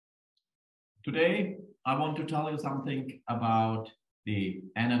Today, I want to tell you something about the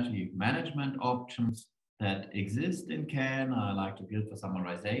energy management options that exist in CAN. I like to give a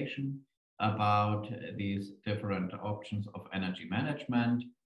summarization about these different options of energy management,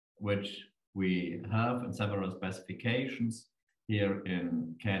 which we have in several specifications here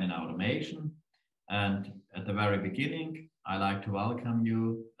in CAN in automation. And at the very beginning, I like to welcome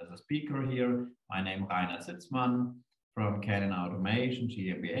you as a speaker here. My name is Rainer Sitzmann from CAN Automation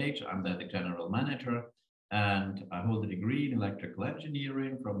GmbH. I'm the general manager and I hold a degree in electrical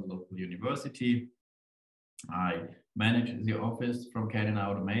engineering from the local university. I manage the office from CAN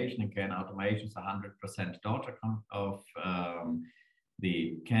Automation, and CAN Automation is a 100% daughter of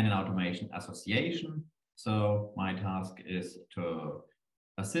the CAN Automation Association. So my task is to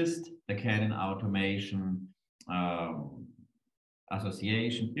assist the CAN Automation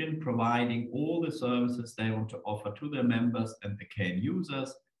Association in providing all the services they want to offer to their members and the CAN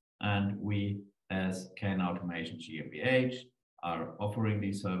users. And we, as CAN Automation GmbH, are offering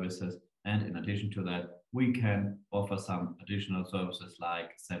these services. And in addition to that, we can offer some additional services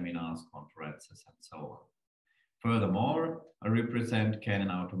like seminars, conferences, and so on. Furthermore, I represent CAN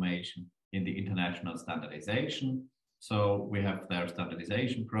Automation in the international standardization. So we have their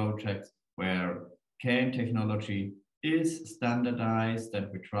standardization projects where CAN technology is standardized, and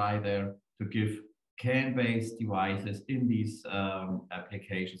we try there to give CAN-based devices in these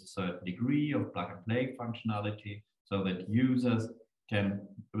applications a certain degree of plug-and-play functionality so that users can,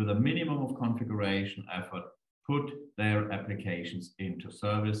 with a minimum of configuration effort, put their applications into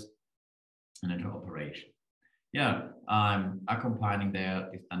service and into operation. Yeah, I'm accompanying there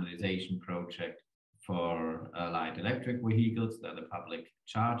the standardization project for light electric vehicles, the public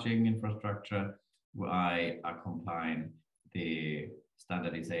charging infrastructure, where I accompany the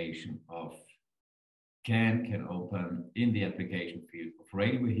standardization of CAN open in the application field of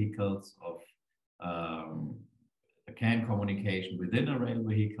rail vehicles, of the CAN communication within a rail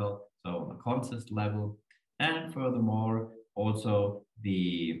vehicle, so on a consist level, and furthermore, also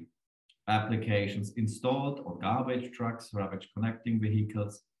the applications installed on garbage trucks, garbage connecting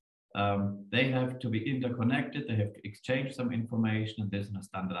vehicles. They have to be interconnected, they have to exchange some information, and this in a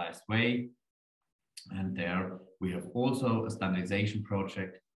standardized way. And there we have also a standardization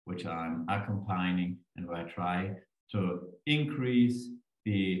project which I'm accompanying and where I try to increase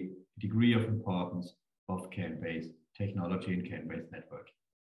the degree of importance of CAN-based technology and CAN-based networking.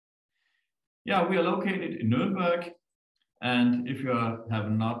 Yeah, we are located in Nuremberg. And if you have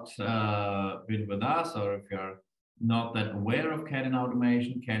not been with us, or if you're not that aware of CAN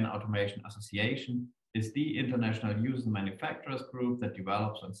Automation Association is the international user manufacturers group that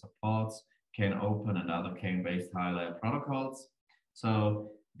develops and supports CAN Open and other CAN-based high-layer protocols.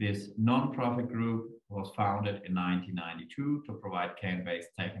 So this non-profit group was founded in 1992 to provide CAN-based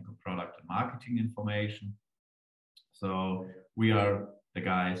technical product and marketing information. So we are the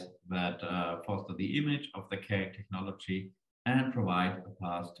guys that foster the image of the CAN technology and provide a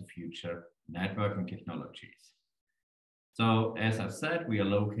path to future networking technologies. So as I've said, we are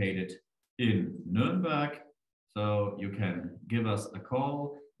located in Nuremberg. So you can give us a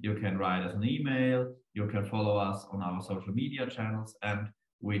call, you can write us an email, you can follow us on our social media channels, and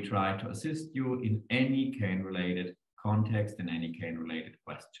we try to assist you in any CAN-related context, in any CAN-related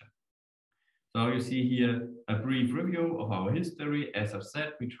question. So you see here a brief review of our history. As I've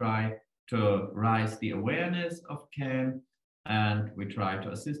said, we try to raise the awareness of CAN, and we try to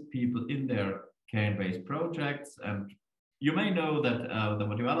assist people in their CAN-based projects. And you may know that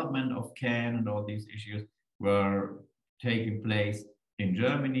the development of CAN and all these issues were taking place in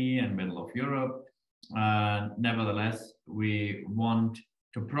Germany and middle of Europe. Nevertheless, we want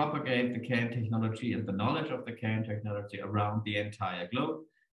to propagate the CAN technology and the knowledge of the CAN technology around the entire globe.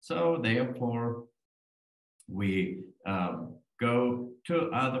 So therefore, we go to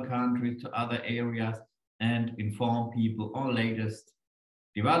other countries, to other areas, and inform people on latest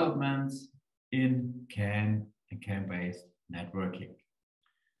developments in CAN and CAN-based networking.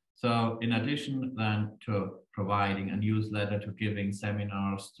 So in addition then to providing a newsletter, to giving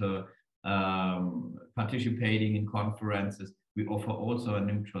seminars, to participating in conferences, we offer also a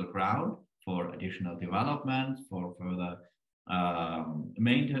neutral ground for additional development, for further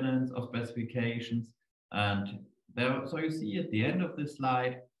maintenance of specifications. And there, so you see at the end of this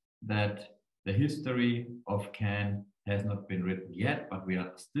slide that the history of CAN has not been written yet, but we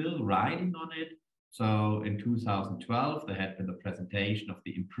are still writing on it. So in 2012, there had been the presentation of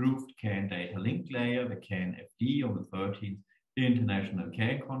the improved CAN data link layer, the CAN FD, on the 13th International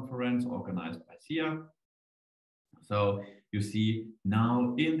CAN Conference organized by SIA. So you see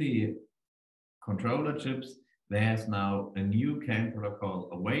now in the controller chips there's now a new CAN protocol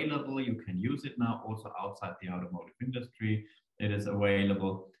available. You can use it now also outside the automotive industry. It is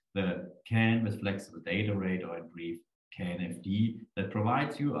available, the CAN with flexible data rate, or in brief, CAN-FD, that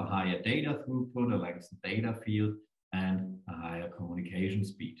provides you a higher data throughput, a lengthened data field, and a higher communication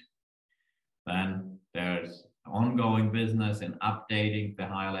speed. Then there's ongoing business in updating the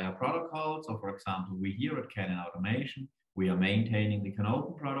higher layer protocols. So for example, we here at Canon Automation, we are maintaining the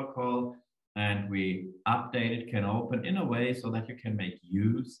CANopen protocol, and we updated CANopen in a way so that you can make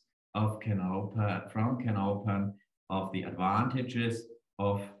use of CANopen, from CANopen, of the advantages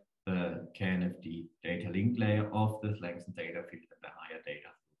of the CAN-FD data link layer, of this lengthened data field and the higher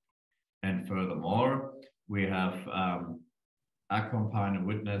data. And furthermore, we have accompanied and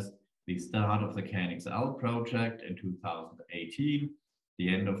witnessed the start of the CANXL project in 2018,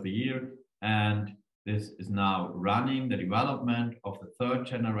 the end of the year, and this is now running the development of the third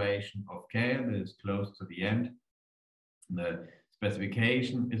generation of CAN. It is close to the end. The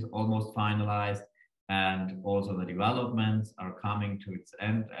specification is almost finalized, and also the developments are coming to its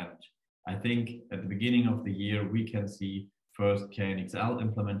end. And I think at the beginning of the year, we can see first CANXL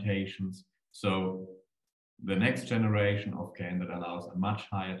implementations. So the next generation of CAN that allows a much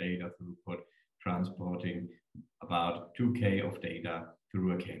higher data throughput, transporting about 2K of data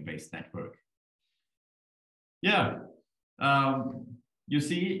through a CAN-based network. Yeah, you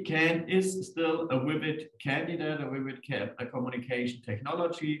see, CAN is still a vivid candidate, a vivid communication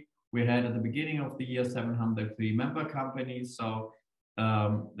technology. We had at the beginning of the year 703 member companies, so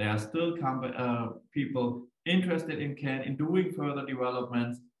there are still people interested in CAN, in doing further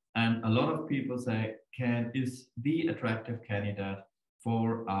developments, and a lot of people say CAN is the attractive candidate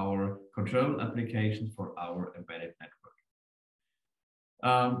for our control applications, for our embedded network.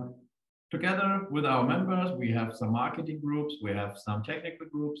 Together with our members, we have some marketing groups, we have some technical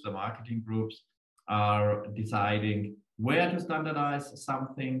groups. The marketing groups are deciding where to standardize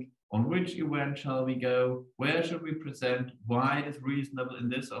something, on which event shall we go, where should we present, why it is reasonable in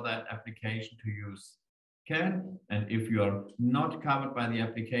this or that application to use CAN. And if you are not covered by the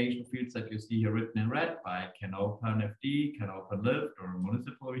application fields that you see here written in red, by CANopen FD, CANopen Lift, or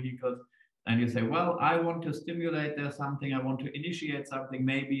municipal vehicles, and you say, well, I want to stimulate there something, I want to initiate something,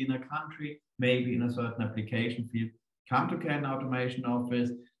 maybe in a country, maybe in a certain application field, come to Canon Automation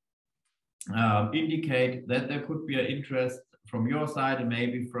Office, indicate that there could be an interest from your side and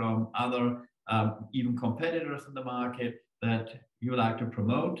maybe from other even competitors in the market that you like to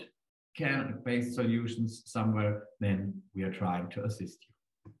promote CAN-based solutions somewhere, then we are trying to assist you.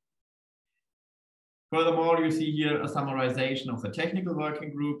 Furthermore, you see here a summarization of the technical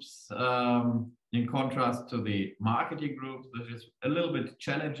working groups in contrast to the marketing groups, which is a little bit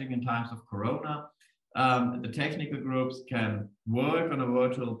challenging in times of Corona. The technical groups can work on a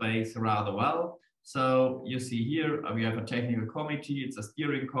virtual base rather well. So you see here, we have a technical committee. It's a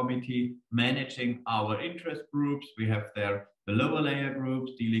steering committee managing our interest groups. We have there the lower layer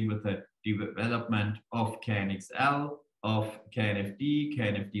groups dealing with the development of CANXL, of CAN-FD,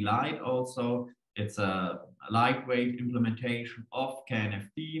 CAN-FD Lite also. It's a lightweight implementation of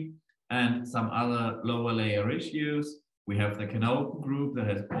CAN-FD and some other lower layer issues. We have the CANopen group that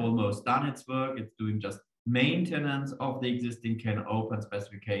has almost done its work. It's doing just maintenance of the existing CANopen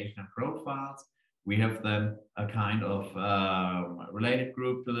specification and profiles. We have then a kind of related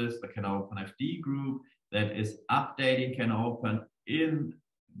group to this, the CANopen FD group, that is updating CANopen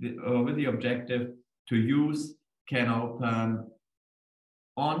with the objective to use CANopen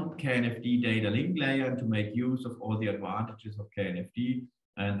on CAN-FD data link layer and to make use of all the advantages of CAN-FD,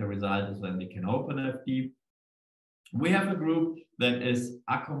 and the result is then the CANopen FD. We have a group that is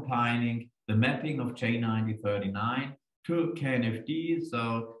accompanying the mapping of J9039 to CAN-FD.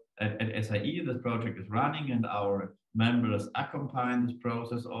 So at SIE, this project is running, and our members accompany this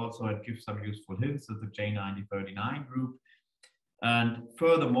process also and give some useful hints to the J9039 group. And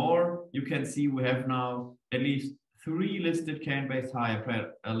furthermore, you can see we have now at least 3 listed CAN-based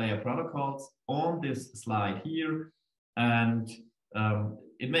higher layer protocols on this slide here. And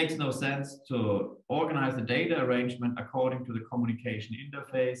it makes no sense to organize the data arrangement according to the communication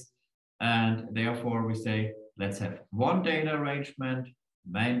interface. And therefore we say, let's have one data arrangement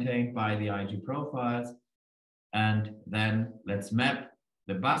maintained by the IG profiles. And then let's map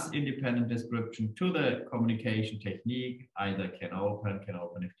the bus independent description to the communication technique, either CANopen,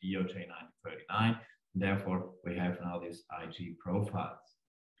 CANopen FD, or J9039. Therefore, we have now these IG profiles.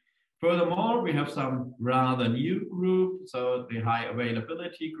 Furthermore, we have some rather new group, so the high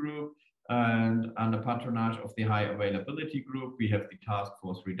availability group, and under patronage of the high availability group, we have the task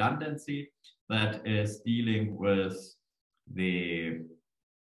force redundancy that is dealing with the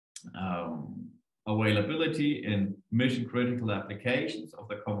availability in mission critical applications of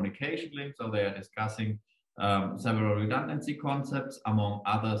the communication link. So they are discussing several redundancy concepts, among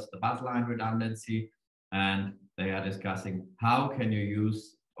others, the bus line redundancy, and they are discussing how can you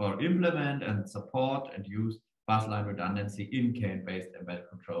use or implement and support and use bus line redundancy in CAN-based embedded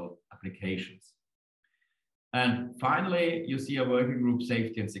control applications. And finally, you see a working group,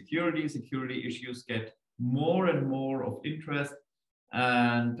 safety and security. Security issues get more and more of interest,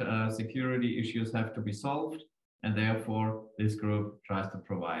 and security issues have to be solved. And therefore, this group tries to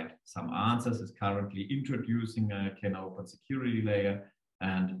provide some answers, is currently introducing a CAN open security layer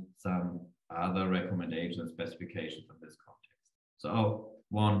and some other recommendations and specifications in this context. So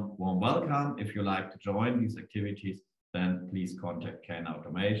one warm welcome. If you like to join these activities, then please contact CAN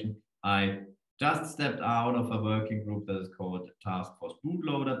Automation. I just stepped out of a working group that is called Task Force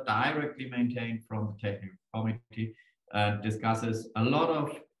Bootloader, directly maintained from the technical committee, and discusses a lot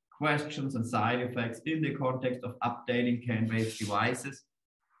of questions and side effects in the context of updating CAN-based devices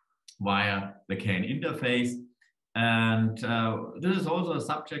via the CAN interface. And this is also a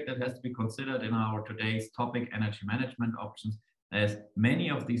subject that has to be considered in our today's topic, energy management options, as many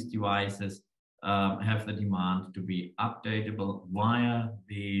of these devices have the demand to be updatable via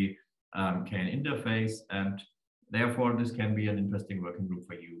the CAN interface, and therefore this can be an interesting working group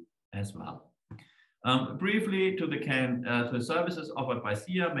for you as well. Briefly to the CAN to the services offered by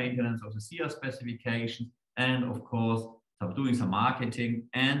SIA, maintenance of the SIA specification, and of course doing some marketing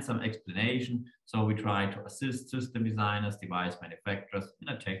and some explanation. So we try to assist system designers, device manufacturers in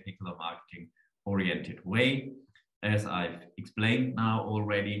a technical or marketing oriented way, as I've explained now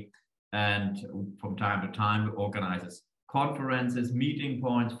already. And from time to time, we organize conferences, meeting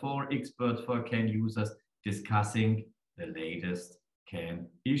points for experts, for CAN users, discussing the latest CAN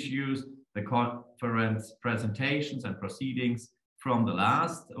issues. The conference presentations and proceedings from the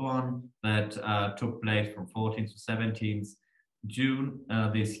last one that took place from 14th to 17th June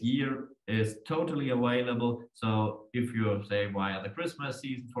this year is totally available. So if you say via the Christmas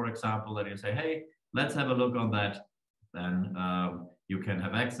season, for example, that you say, hey, let's have a look on that, then you can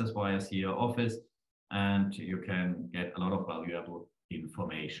have access via SIA Office and you can get a lot of valuable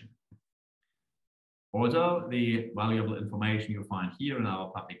information. Also, the valuable information you find here in our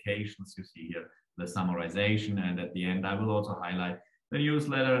publications, you see here the summarization, and at the end I will also highlight the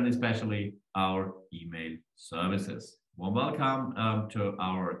newsletter and especially our email services. Warm welcome to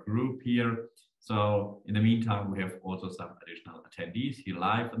our group here. So in the meantime, we have also some additional attendees here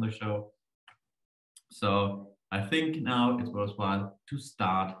live on the show. So I think now it's worthwhile to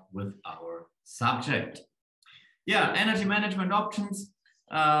start with our subject. Yeah, energy management options.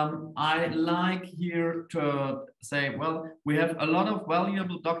 I like here to say, well, we have a lot of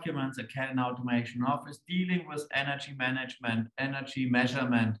valuable documents at CAN Automation Office dealing with energy management, energy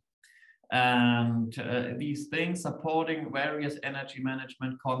measurement, and these things supporting various energy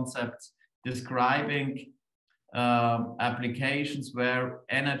management concepts, describing applications where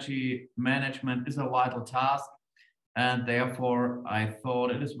energy management is a vital task. And therefore, I thought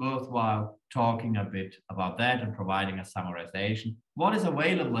it is worthwhile talking a bit about that and providing a summarization. What is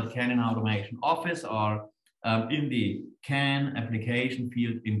available at CAN Automation Office or in the CAN application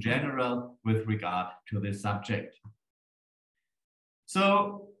field in general with regard to this subject.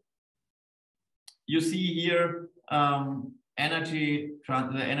 So you see here, the energy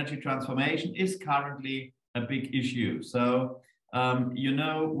transformation is currently a big issue. So you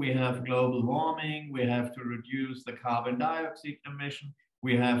know, we have global warming, we have to reduce the carbon dioxide emission,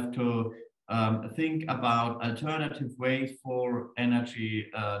 we have to think about alternative ways for energy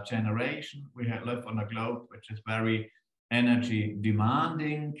generation. We live on a globe which is very energy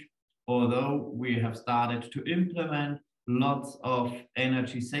demanding, although we have started to implement lots of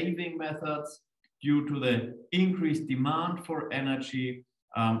energy saving methods due to the increased demand for energy.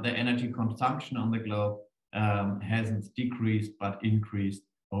 The energy consumption on the globe hasn't decreased but increased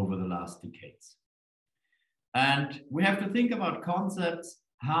over the last decades. And we have to think about concepts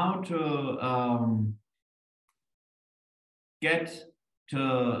how to get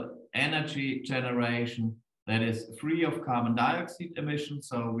to energy generation that is free of carbon dioxide emissions.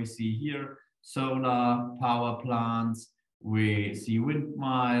 So we see here solar power plants, we see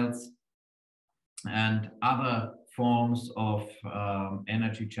windmills and other forms of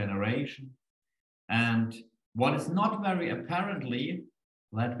energy generation. And what is not very apparently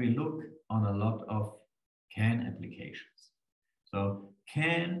that we look on a lot of CAN applications. So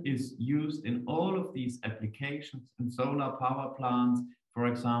CAN is used in all of these applications in solar power plants, for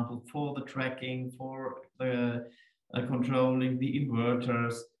example, for the tracking, for the controlling the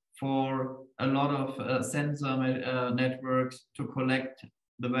inverters, for a lot of sensor networks to collect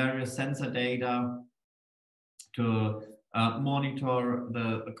the various sensor data to monitor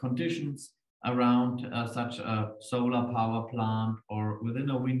the conditions around such a solar power plant or within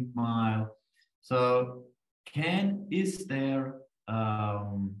a windmill. So CAN is there a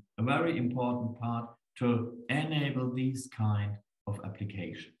very important part to enable these kind of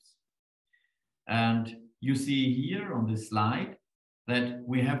applications. And you see here on this slide that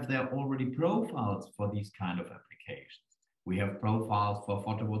we have there already profiles for these kind of applications. We have profiles for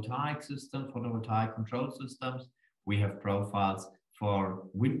photovoltaic systems, photovoltaic control systems. We have profiles for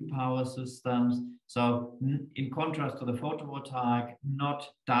wind power systems. So in contrast to the photovoltaic, not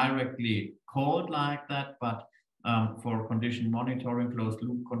directly called like that, but for condition monitoring, closed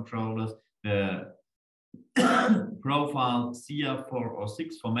loop controllers, the profile CR4 or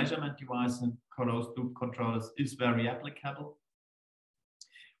 6 for measurement devices and closed loop controllers is very applicable.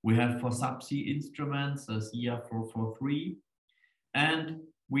 We have for subsea instruments a CR443, and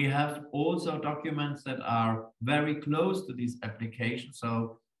we have also documents that are very close to these applications.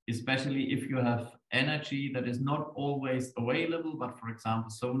 So especially if you have energy that is not always available, but for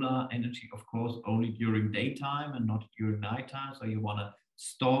example, solar energy, of course, only during daytime and not during nighttime. So you want to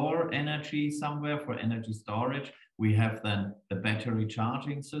store energy somewhere for energy storage. We have then the battery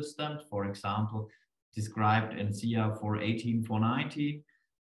charging systems, for example, described in CR418, 419.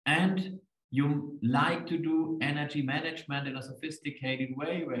 And you like to do energy management in a sophisticated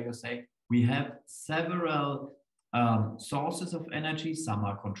way where you say, we have several sources of energy. Some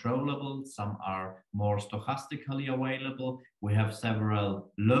are controllable, some are more stochastically available. We have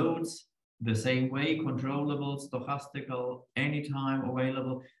several loads, the same way, controllable, stochastical, anytime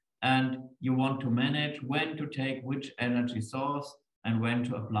available. And you want to manage when to take which energy source and when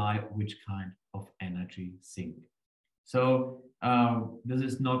to apply which kind of energy sink. So this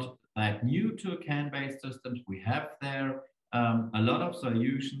is not that new to CAN-based systems. We have there a lot of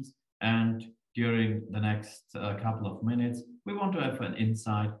solutions, and during the next couple of minutes, we want to have an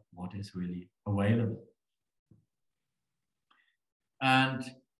insight what is really available. And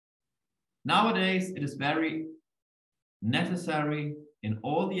nowadays, it is very necessary in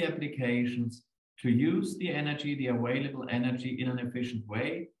all the applications to use the energy, the available energy in an efficient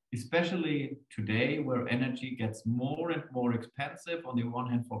way, especially today where energy gets more and more expensive, on the one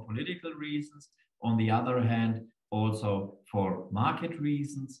hand for political reasons, on the other hand also for market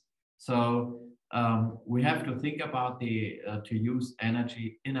reasons. So we have to think about to use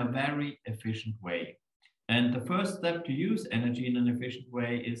energy in a very efficient way. And the first step to use energy in an efficient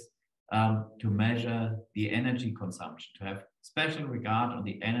way is to measure the energy consumption, to have special regard on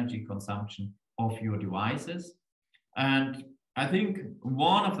the energy consumption of your devices. And I think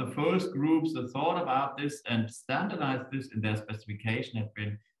one of the first groups that thought about this and standardized this in their specification had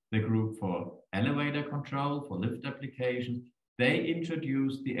been the group for elevator control, for lift applications. They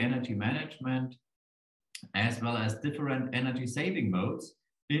introduced the energy management as well as different energy saving modes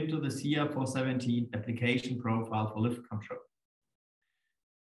into the CR417 application profile for lift control.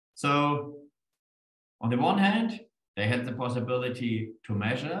 So on the one hand, they had the possibility to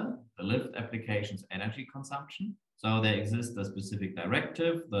measure the lift application's energy consumption. So there exists a specific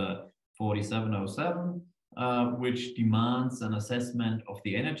directive, the 4707, which demands an assessment of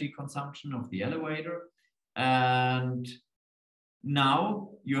the energy consumption of the elevator. And now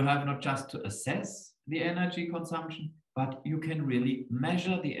you have not just to assess the energy consumption, but you can really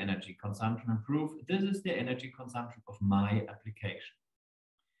measure the energy consumption and prove this is the energy consumption of my application.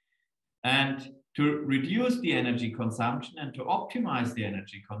 And to reduce the energy consumption and to optimize the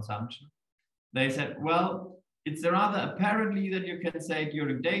energy consumption, they said, well, it's rather apparently that you can say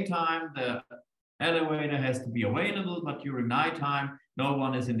during daytime, the elevator has to be available, but during nighttime, no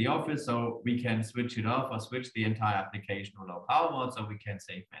one is in the office, so we can switch it off or switch the entire application to low power mode so we can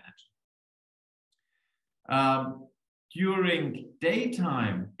save energy. During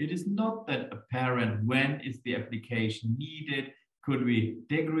daytime, it is not that apparent when is the application needed. Could we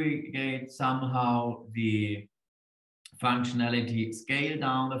degrade somehow the functionality, scale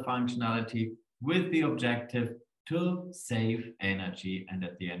down the functionality with the objective to save energy and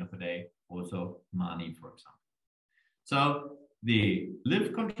at the end of the day, also money, for example. So the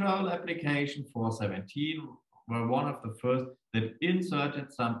lift control application 417 were one of the first that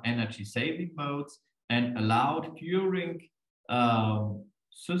inserted some energy saving modes and allowed during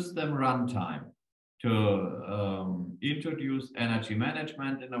system runtime to introduce energy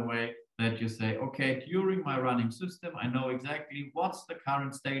management in a way that you say, okay, during my running system, I know exactly what's the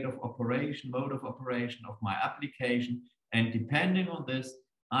current state of operation, mode of operation of my application. And depending on this,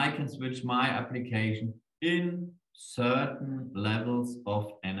 I can switch my application in certain levels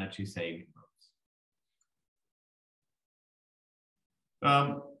of energy saving modes.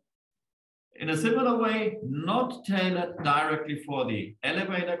 In a similar way, not tailored directly for the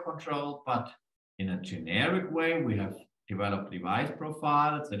elevator control, but in a generic way, we have developed device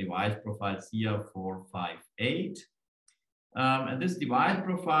profile. It's a device profile CR458. And this device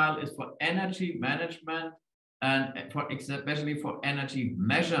profile is for energy management and especially for energy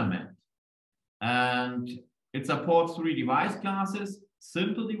measurement. And it supports 3 device classes: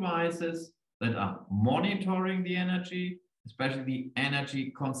 simple devices that are monitoring the energy, especially the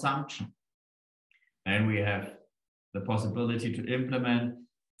energy consumption. And we have the possibility to implement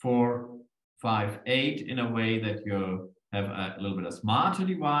 458 in a way that you have a little bit of smarter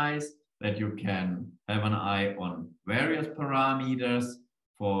device, that you can have an eye on various parameters,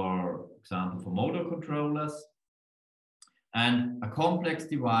 for example, for motor controllers, and a complex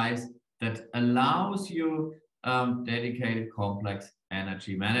device that allows you dedicated complex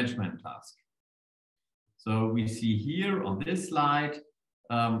energy management task. So we see here on this slide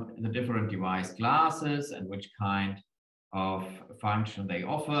the different device classes and which kind of function they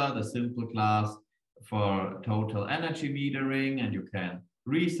offer. The simple class for total energy metering, and you can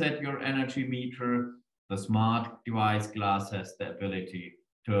reset your energy meter. The smart device class has the ability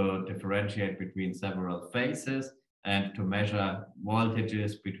to differentiate between several phases and to measure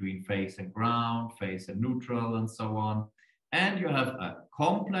voltages between phase and ground, phase and neutral, and so on. And you have a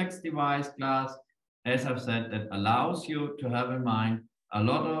complex device class, as I've said, that allows you to have in mind a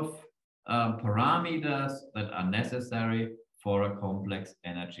lot of parameters that are necessary for a complex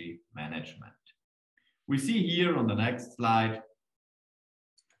energy management. We see here on the next slide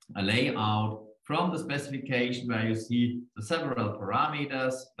a layout from the specification where you see the several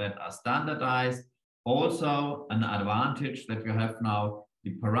parameters that are standardized. Also, an advantage that you have now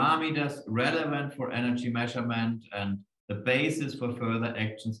the parameters relevant for energy measurement and the basis for further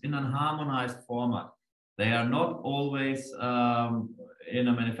actions in a harmonized format. They are not always in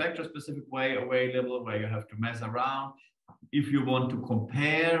a manufacturer-specific way available, where you have to mess around if you want to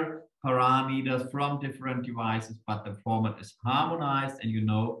compare parameters from different devices, but the format is harmonized and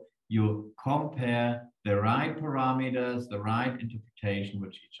you compare the right parameters, the right interpretation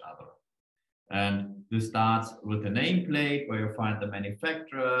with each other. And this starts with the nameplate, where you find the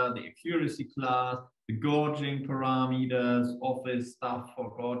manufacturer, the accuracy class, the gauging parameters, office stuff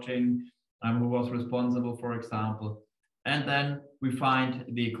for gauging, who was responsible, for example. And then we find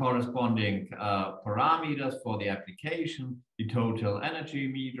the corresponding parameters for the application, the total energy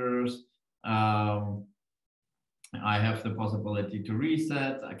meters. I have the possibility to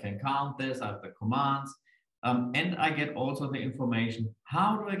reset, I can count this, I have the commands, and I get also the information.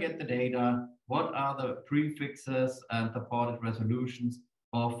 How do I get the data? What are the prefixes and the ported resolutions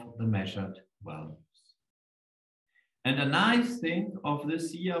of the measured values? And the nice thing of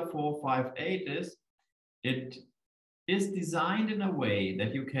this CR458 is it is designed in a way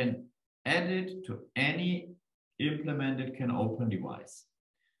that you can add it to any implemented CANopen device.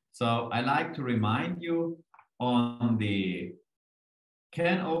 So I like to remind you on the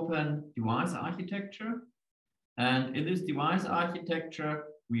CANopen device architecture. And in this device architecture,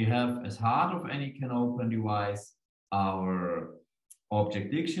 we have, as heart of any CANopen device, our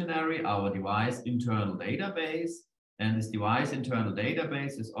object dictionary, our device internal database. And this device internal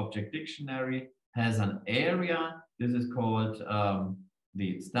database, this object dictionary, has an area. This is called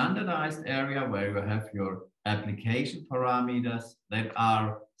the standardized area, where you have your application parameters that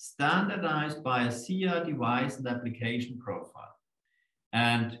are standardized by a CR device and application profile.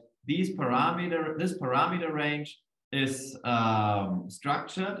 And this parameter range is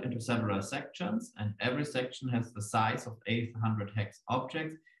structured into several sections, and every section has the size of 800 hex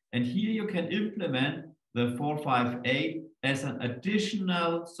objects. And here you can implement the 458 as an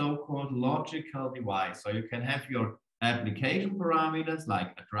additional so-called logical device. So you can have your application parameters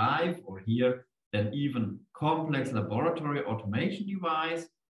like a drive, or here an even complex laboratory automation device.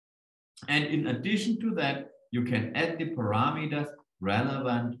 And in addition to that, you can add the parameters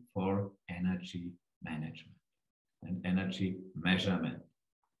relevant for energy management and energy measurement.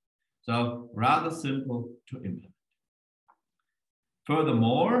 So rather simple to implement.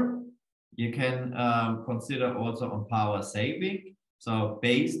 Furthermore, you can consider also on power saving. So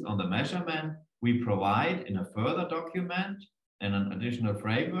based on the measurement, we provide in a further document and an additional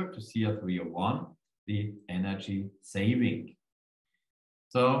framework to CR301, the energy saving.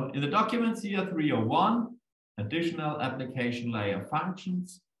 So in the document CR301, additional application layer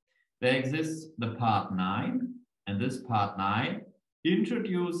functions, there exists the part 9, and this part 9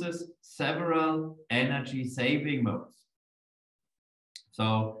 introduces several energy saving modes.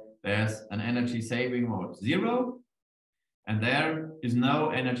 So there's an energy saving mode 0, and there is no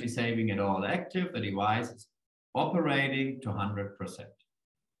energy saving at all active. The device is operating to 100%.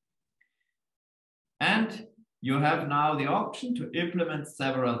 And you have now the option to implement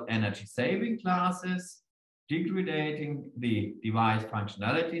several energy saving classes, degrading the device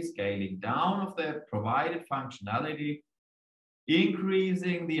functionality, scaling down of the provided functionality,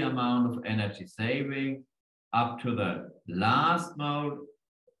 increasing the amount of energy saving up to the last mode,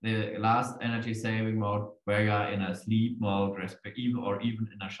 the last energy saving mode, where you are in a sleep mode or even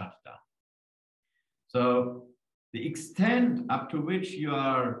in a shutdown. So the extent up to which you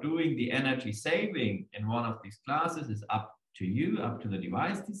are doing the energy saving in one of these classes is up to you, up to the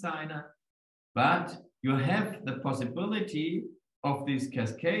device designer, but you have the possibility of these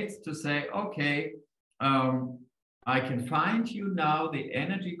cascades to say, okay, I can fine-tune now the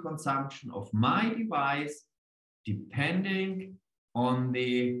energy consumption of my device depending on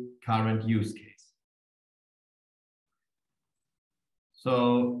the current use case.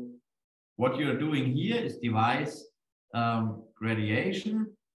 So what you're doing here is device gradation,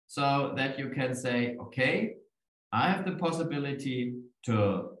 so that you can say, okay, I have the possibility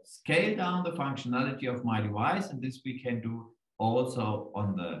to scale down the functionality of my device, and this we can do also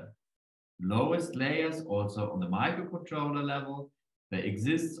on the lowest layers, also on the microcontroller level. There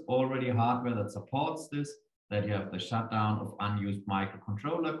exists already hardware that supports this, that you have the shutdown of unused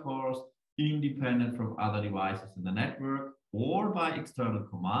microcontroller cores, independent from other devices in the network or by external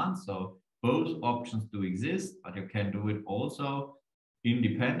commands. So both options do exist, but you can do it also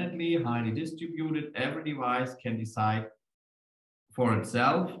independently, highly distributed. Every device can decide for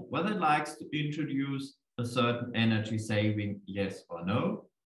itself whether it likes to introduce a certain energy saving, yes or no.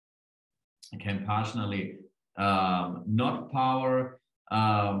 It can partially not power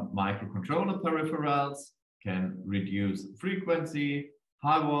microcontroller peripherals, can reduce frequency,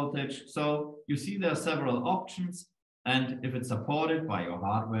 high voltage. So you see there are several options, and if it's supported by your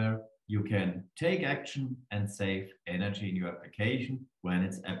hardware, you can take action and save energy in your application when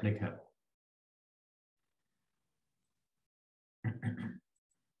it's applicable.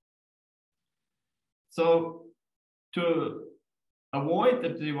 So to avoid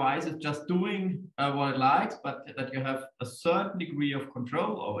that the device is just doing what it likes, but that you have a certain degree of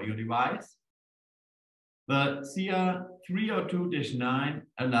control over your device, the SIA 302-9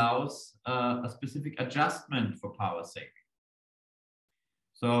 allows a specific adjustment for power saving.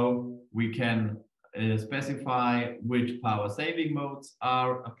 So we can specify which power saving modes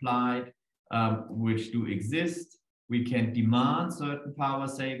are applied, which do exist. We can demand certain power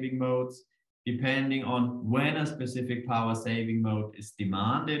saving modes depending on when a specific power saving mode is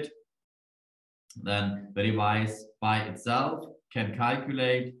demanded. Then the device by itself can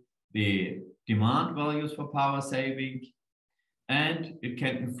calculate the demand values for power saving, and it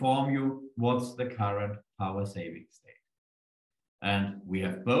can inform you what's the current power saving state. And we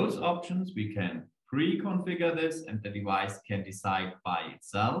have both options. We can pre-configure this, and the device can decide by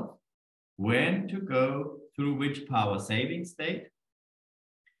itself when to go through which power saving state.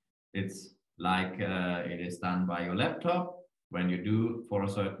 It's like it is done by your laptop. When you do for a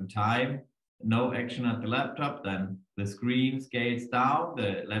certain time no action at the laptop, then the screen scales down,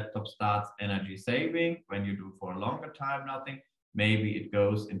 the laptop starts energy saving. When you do for a longer time nothing, maybe it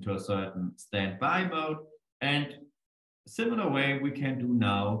goes into a certain standby mode. And similar way we can do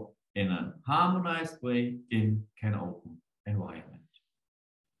now in a harmonized way in CANopen environment.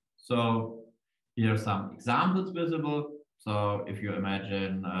 So here are some examples visible. So if you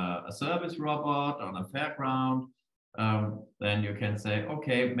imagine a service robot on a fairground, then you can say,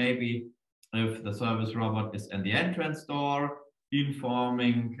 okay, maybe if the service robot is in the entrance door,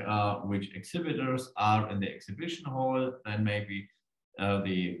 informing which exhibitors are in the exhibition hall, then maybe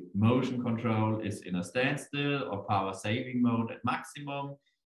the motion control is in a standstill or power saving mode at maximum.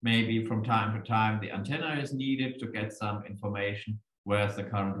 Maybe from time to time the antenna is needed to get some information where's the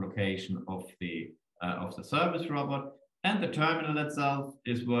current location of the service robot. And the terminal itself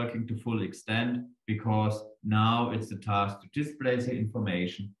is working to full extent, because now it's the task to display the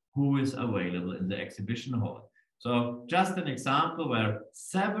information who is available in the exhibition hall. So just an example where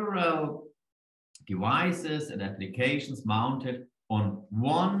several devices and applications mounted on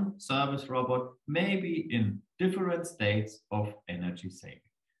one service robot may be in different states of energy saving.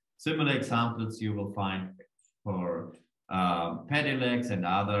 Similar examples you will find for pedelecs and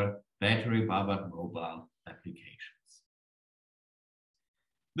other battery-powered mobile applications.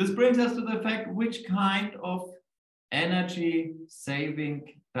 This brings us to the fact which kind of energy saving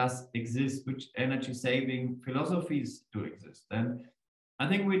does exist, which energy saving philosophies do exist. And I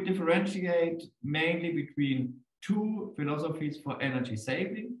think we differentiate mainly between two philosophies for energy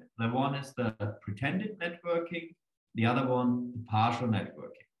saving. The one is the pretended networking, the other one, the partial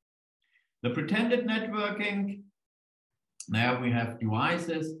networking. The pretended networking, now we have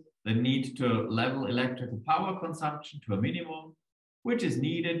devices that need to level electrical power consumption to a minimum, which is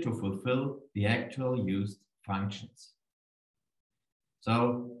needed to fulfill the actual used functions.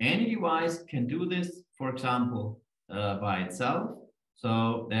 So any device can do this, for example, by itself.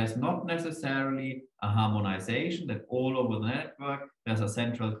 So there's not necessarily a harmonization that all over the network, there's a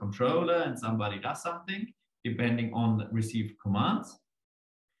central controller and somebody does something, depending on the received commands.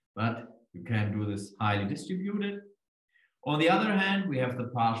 But you can do this highly distributed. On the other hand, we have the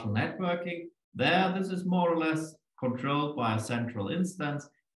partial networking. There, this is more or less controlled by a central instance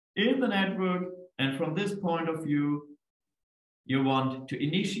in the network. And from this point of view, you want to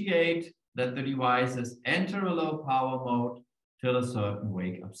initiate that the devices enter a low power mode till a certain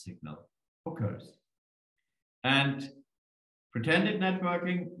wake-up signal occurs. And pretended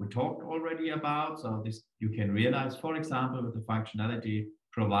networking, we talked already about. So this you can realize, for example, with the functionality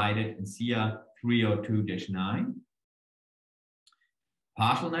provided in SIA 302-9.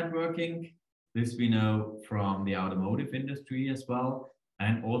 Partial networking, this we know from the automotive industry as well.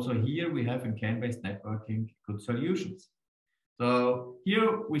 And also here we have in CAN-based networking good solutions. So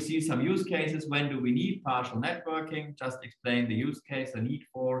here we see some use cases. When do we need partial networking? Just explain the use case, the need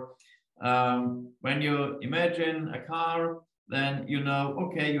for. When you imagine a car, then you know,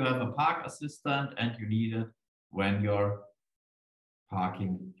 okay, you have a park assistant and you need it when you're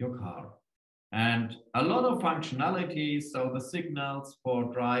parking your car. And a lot of functionalities, so the signals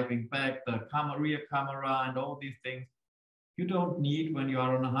for driving back, the rear camera and all these things, you don't need when you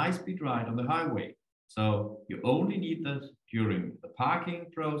are on a high-speed ride on the highway. So you only need this during the parking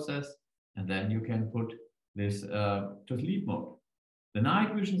process, and then you can put this to sleep mode. The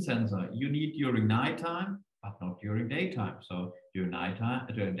night vision sensor you need during nighttime, but not during daytime. So during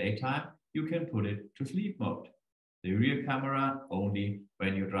daytime, you can put it to sleep mode. The rear camera only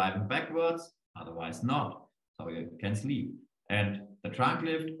when you're driving backwards, otherwise not. So you can sleep. And the trunk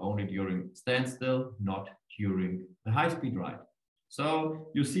lift only during standstill, not during the high-speed ride.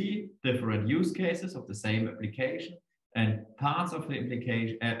 So you see different use cases of the same application, and parts of the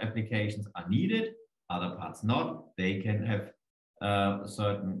applications are needed, other parts not. They can have a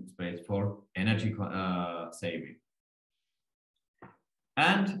certain space for energy saving.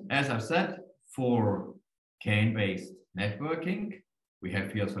 And as I've said, for CAN-based networking, we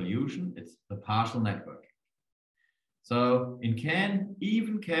have here a solution. It's the partial networking. So in CAN,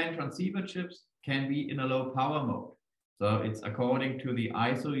 even CAN transceiver chips can be in a low power mode. So it's according to the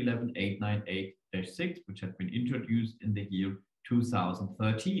ISO 11898-6, which had been introduced in the year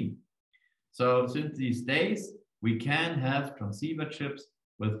 2013. So since these days, we can have transceiver chips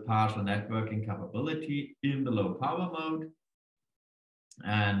with partial networking capability in the low power mode.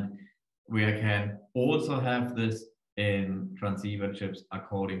 And we can also have this in transceiver chips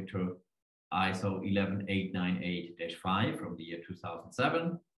according to ISO 11898-5 from the year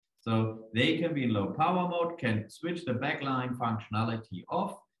 2007. So they can be in low power mode, can switch the backline functionality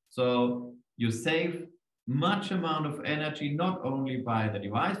off. So you save much amount of energy, not only by the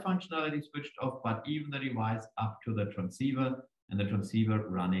device functionality switched off, but even the device up to the transceiver and the transceiver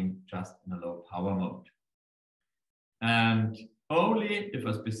running just in a low power mode. And only if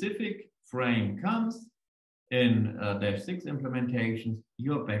a specific frame comes in -6 implementations,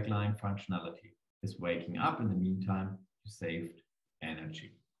 your backline functionality is waking up. In the meantime, you saved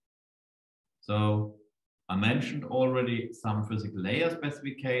energy. So I mentioned already some physical layer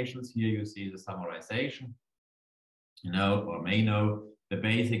specifications. Here you see the summarization. You know, or may know, the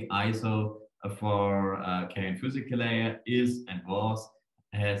basic ISO for CAN physical layer is and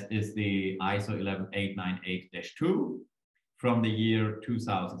is the ISO 11898-2 from the year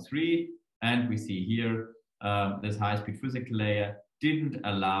 2003. And we see here this high-speed physical layer didn't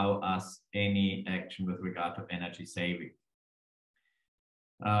allow us any action with regard to energy saving.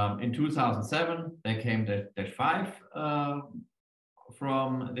 In 2007, there came the -5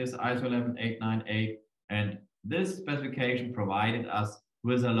 from this ISO 11898, and this specification provided us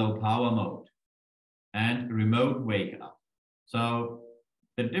with a low power mode and remote wake up. So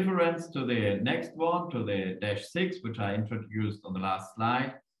the difference to the next one, to the -6, which I introduced on the last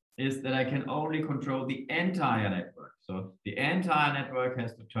slide, is that I can only control the entire network. So the entire network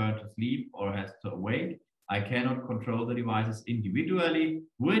has to turn to sleep or has to awake. I cannot control the devices individually,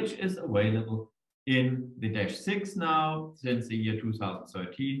 which is available in the -6 now since the year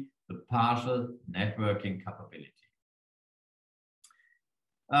 2013, the partial networking capability.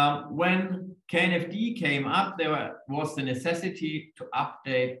 When CAN-FD came up, there was the necessity to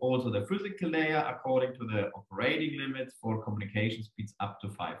update also the physical layer according to the operating limits for communication speeds up to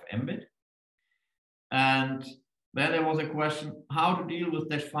 5 Mbit. And Then there was a question how to deal with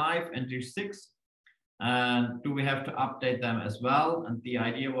 -5 and -6. And do we have to update them as well? And the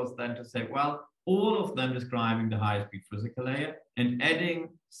idea was then to say, well, all of them describing the high-speed physical layer and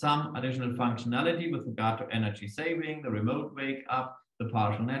adding some additional functionality with regard to energy saving, the remote wake up, the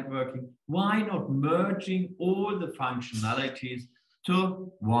partial networking. Why not merging all the functionalities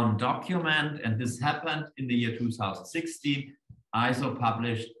to one document? And this happened in the year 2016. ISO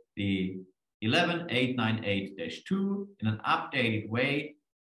published the 11898-2 in an updated way,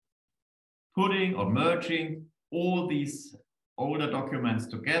 putting or merging all these older documents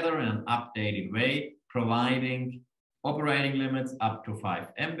together in an updated way, providing operating limits up to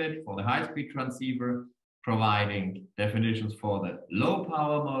 5 Mbit for the high-speed transceiver, providing definitions for the low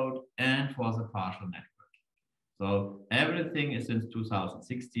power mode and for the partial networking. So everything is since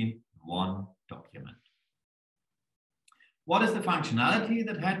 2016 one document. What is the functionality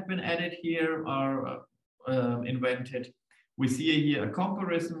that had been added here or invented? We see here a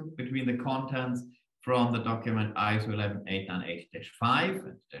comparison between the contents from the document ISO 11898-5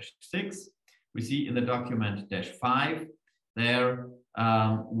 and -6. We see in the document -5, there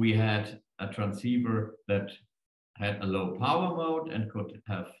we had a transceiver that had a low power mode and could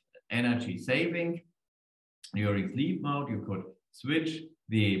have energy saving. During sleep mode, you could switch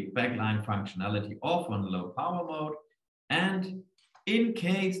the backline functionality off on low power mode. And in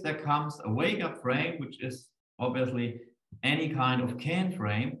case there comes a wake-up frame, which is obviously any kind of CAN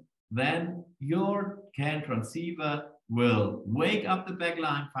frame, then your CAN transceiver will wake up the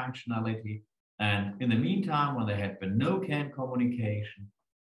backline functionality. And in the meantime, when there had been no CAN communication,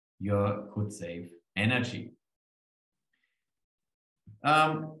 you could save energy.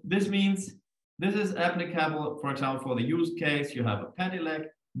 This means this is applicable, for example, for the use case, you have a Pedelec,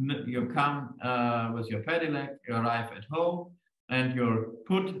 you come with your Pedelec, you arrive at home, and you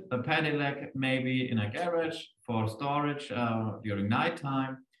put the Pedelec maybe in a garage for storage during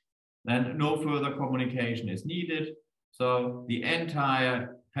nighttime. Then no further communication is needed. So the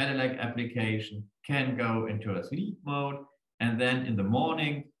entire Pedelec application can go into a sleep mode. And then in the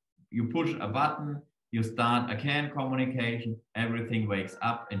morning, you push a button, you start a CAN communication, everything wakes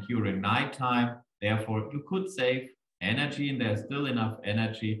up, and during nighttime, therefore, you could save energy, and there's still enough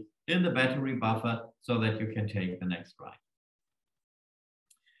energy in the battery buffer so that you can take the next ride.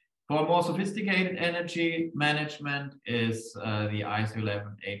 For more sophisticated energy management is the ISO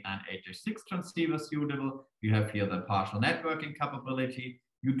 11898-6 transceiver suitable. You have here the partial networking capability.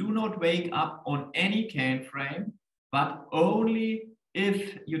 You do not wake up on any CAN frame, but only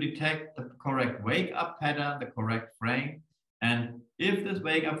if you detect the correct wake up pattern, the correct frame. And if this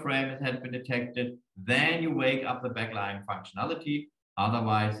wake up frame has been detected, then you wake up the backline functionality.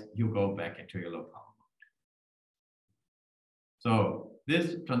 Otherwise, you go back into your low power mode. So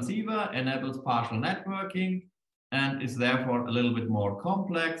this transceiver enables partial networking and is therefore a little bit more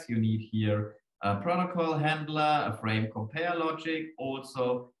complex. You need here a protocol handler, a frame compare logic.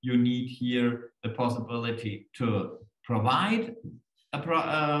 Also, you need here the possibility to provide a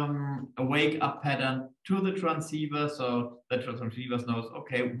wake up pattern to the transceiver so that the transceiver knows,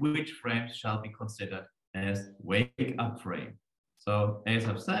 okay, which frames shall be considered as wake up frame. So as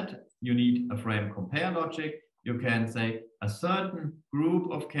I've said, you need a frame compare logic. You can say a certain group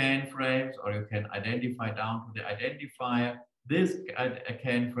of CAN frames, or you can identify down to the identifier, this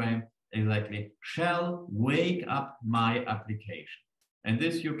CAN frame exactly shall wake up my application. And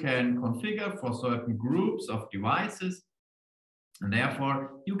this you can configure for certain groups of devices. And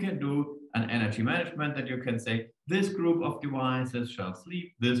therefore, you can do an energy management that you can say, this group of devices shall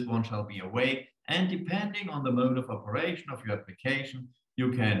sleep, this one shall be awake. And depending on the mode of operation of your application,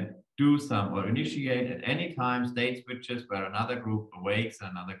 you can do some or initiate at any time state switches where another group awakes and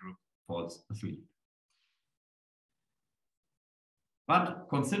another group falls asleep. But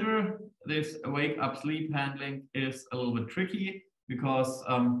consider this wake up sleep handling is a little bit tricky because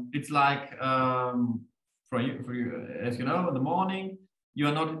it's like for you, as you know, in the morning, you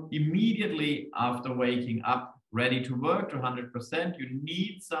are not immediately after waking up ready to work to 100%. You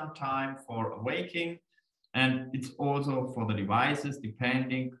need some time for awaking. And it's also for the devices,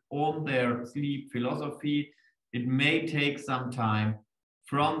 depending on their sleep philosophy, it may take some time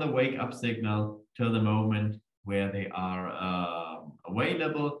from the wake up signal till the moment where they are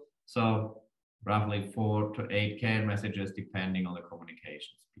available. So roughly 4 to 8 CAN messages, depending on the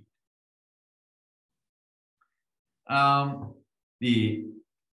communication speed. The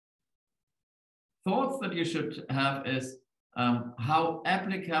thoughts that you should have is how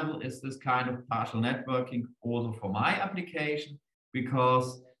applicable is this kind of partial networking also for my application?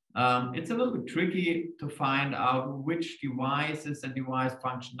 Because it's a little bit tricky to find out which devices and device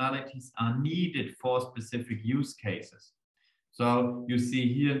functionalities are needed for specific use cases. So you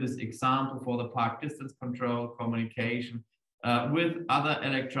see here this example for the park distance control communication with other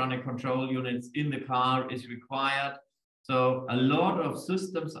electronic control units in the car is required. So a lot of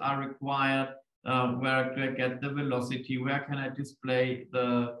systems are required. Where do I get the velocity? Where can I display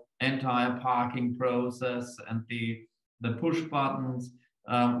the entire parking process and the push buttons?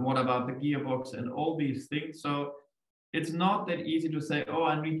 What about the gearbox and all these things? So it's not that easy to say, oh,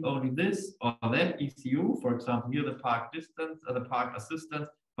 I need only this or that ECU, for example, here the park distance, the park assistance,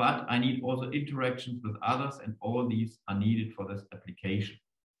 but I need also interactions with others, and all these are needed for this application.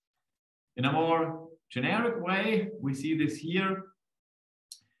 In a more generic way, we see this here.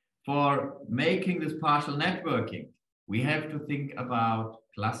 For making this partial networking, we have to think about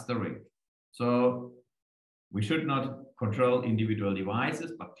clustering. So we should not control individual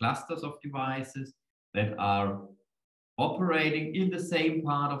devices, but clusters of devices that are operating in the same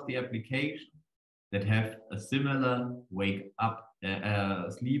part of the application, that have a similar wake up,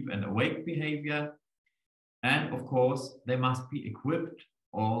 sleep and awake behavior. And of course, they must be equipped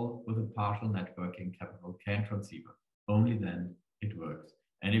all with a partial networking capable CAN transceiver. Only then it works.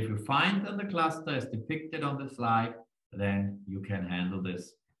 And if you find that the cluster is depicted on the slide, then you can handle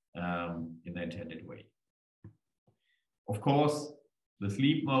this in the intended way. Of course, the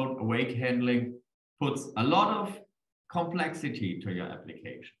sleep mode awake handling puts a lot of complexity to your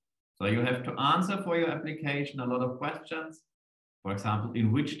application. So you have to answer for your application a lot of questions. For example,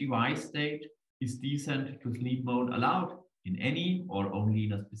 in which device state is descent to sleep mode allowed? In any or only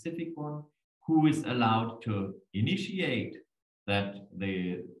in a specific one? Who is allowed to initiate that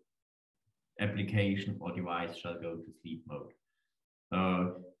the application or device shall go to sleep mode?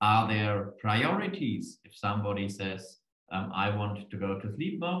 Are there priorities? If somebody says, I want to go to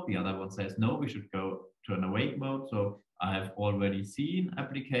sleep mode, the other one says, no, we should go to an awake mode. So I have already seen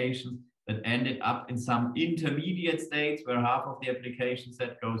applications that ended up in some intermediate states where half of the application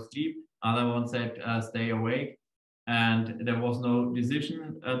said go sleep, other one said stay awake. And there was no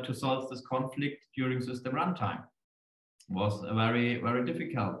decision to solve this conflict during system runtime. It was very, very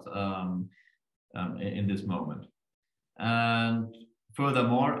difficult in this moment. And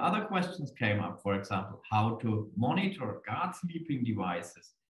furthermore, other questions came up, for example, how to monitor guard sleeping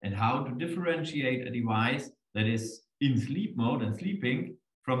devices and how to differentiate a device that is in sleep mode and sleeping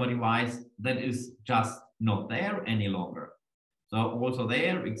from a device that is just not there any longer. So also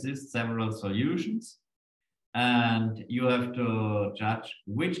there exist several solutions, and you have to judge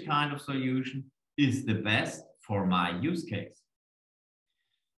which kind of solution is the best for my use case.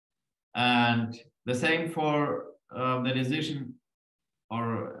 And the same for the decision,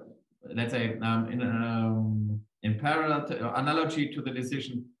 or let's say in parallel to, analogy to the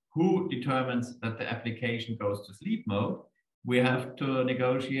decision who determines that the application goes to sleep mode, we have to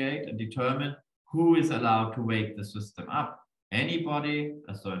negotiate and determine who is allowed to wake the system up. Anybody,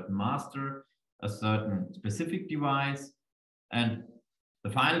 a certain master, a certain specific device. And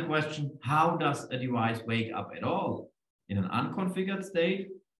the final question, how does a device wake up at all? In an unconfigured state?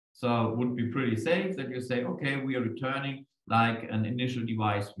 So it would be pretty safe that you say, okay, we are returning like an initial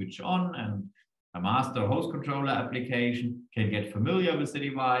device switch on, and a master host controller application can get familiar with the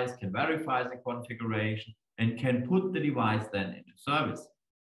device, can verify the configuration, and can put the device then into service.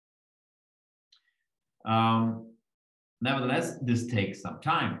 Nevertheless, this takes some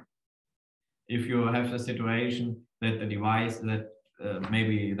time. If you have the situation that the device, that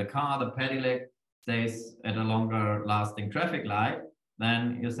maybe the car, the Pedelec, stays at a longer lasting traffic light,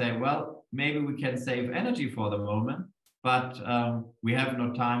 then you say, well, maybe we can save energy for the moment, but we have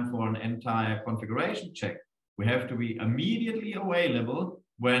no time for an entire configuration check. We have to be immediately available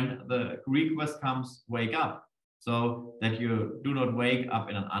when the request comes, wake up. So that you do not wake up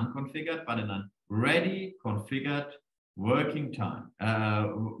in an unconfigured, but in a ready configured working time,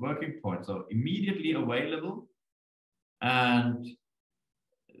 working point. So immediately available. And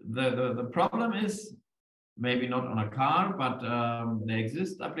the problem is maybe not on a car, but there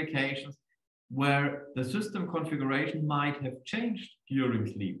exist applications where the system configuration might have changed during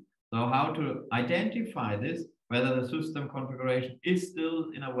sleep. So how to identify this, whether the system configuration is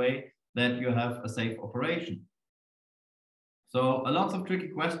still in a way that you have a safe operation. So a lot of tricky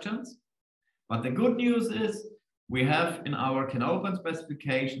questions, but the good news is we have in our CANopen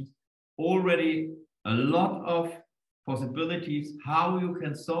specifications already a lot of possibilities how you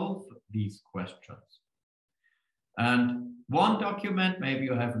can solve these questions. And one document, maybe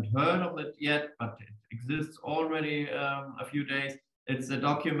you haven't heard of it yet, but it exists already a few days. It's a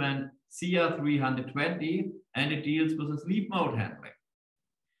document CR320, and it deals with the sleep mode handling.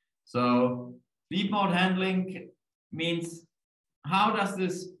 So sleep mode handling means how does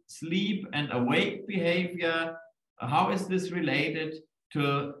this sleep and awake behavior, how is this related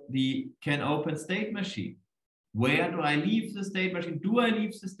to the CANopen state machine? Where do I leave the state machine? Do I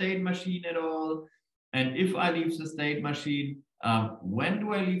leave the state machine at all? And if I leave the state machine, when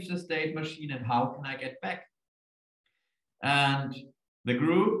do I leave the state machine and how can I get back? And the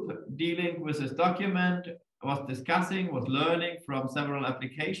group dealing with this document was discussing, was learning from several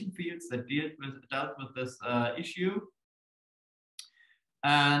application fields that dealt with this issue.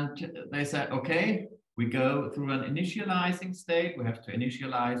 And they said, okay, we go through an initializing state. We have to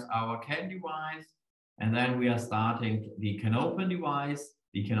initialize our CAN device. And then we are starting the CANopen device,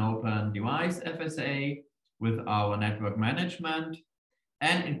 the CANopen device FSA with our network management.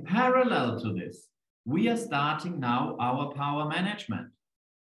 And in parallel to this, we are starting now our power management.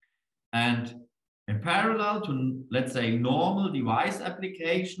 And in parallel to, let's say, normal device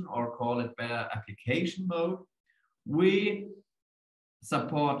application, or call it better application mode, we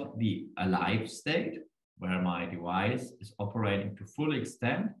support the alive state, where my device is operating to full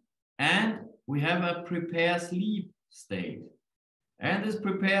extent, and we have a prepare sleep state. And this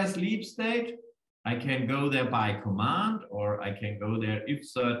prepare sleep state, I can go there by command, or I can go there if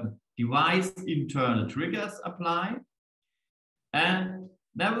certain device internal triggers apply. And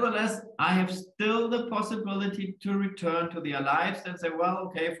nevertheless, I have still the possibility to return to the alive state and say, well,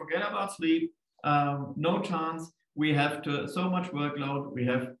 okay, forget about sleep, no chance. We have to, so much workload, we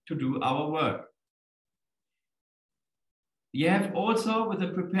have to do our work. You have also, with the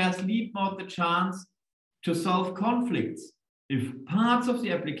prepare sleep mode, the chance to solve conflicts. If parts of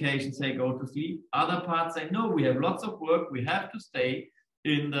the application say go to sleep, other parts say no, we have lots of work, we have to stay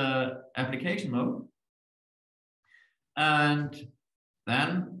in the application mode. And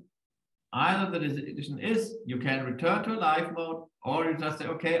then either the decision is you can return to a live mode, or you just say,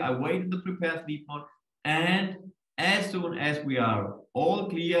 okay, I wait in the prepare sleep mode, and as soon as we are all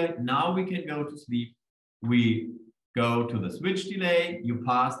clear, now we can go to sleep. We go to the switch delay, you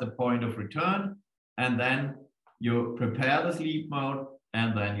pass the point of return, and then you prepare the sleep mode,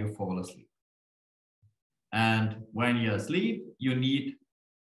 and then you fall asleep. And when you're asleep, you need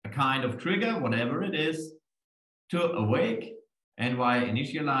a kind of trigger, whatever it is, to awake. And while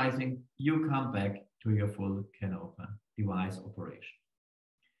initializing, you come back to your full CANopen device operation.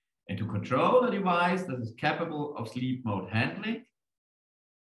 And to control a device that is capable of sleep mode handling,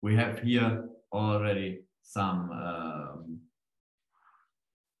 we have here already some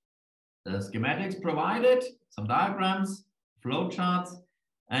schematics provided, some diagrams, flowcharts,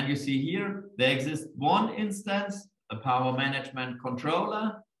 and you see here there exists one instance, a power management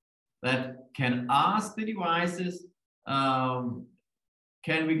controller, that can ask the devices,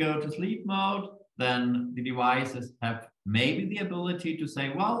 can we go to sleep mode? Then the devices have maybe the ability to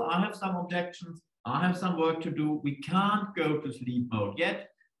say, well, I have some objections, I have some work to do, we can't go to sleep mode yet.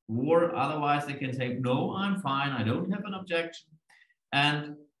 Or otherwise they can say, no, I'm fine, I don't have an objection.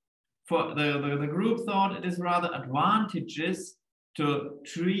 And for the group thought it is rather advantageous to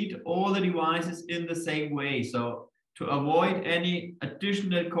treat all the devices in the same way. So to avoid any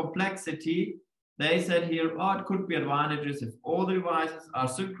additional complexity, they said here, oh, it could be advantageous if all the devices are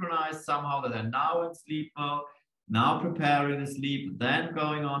synchronized somehow, that they're now in sleep mode, now preparing to sleep, then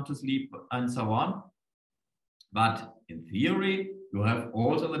going on to sleep, and so on. But in theory, you have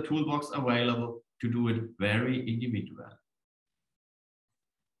also the toolbox available to do it very individual.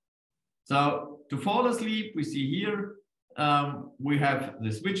 So to fall asleep, we see here, we have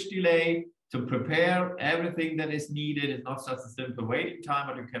the switch delay to prepare everything that is needed. It's not just a simple waiting time,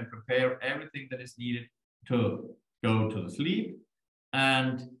 but you can prepare everything that is needed to go to the sleep.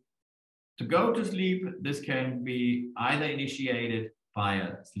 And to go to sleep, this can be either initiated by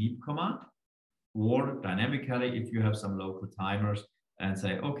a sleep command, or dynamically if you have some local timers and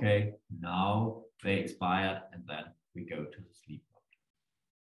say, okay, now they expired, and then we go to the sleep mode.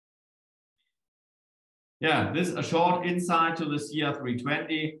 Yeah, this is a short insight to the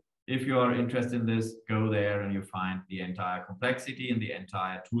CR320. If you are interested in this, go there and you find the entire complexity and the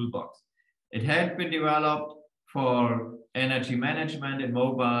entire toolbox. It had been developed for energy management in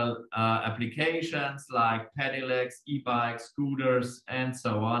mobile applications like pedelecs, e-bikes, scooters, and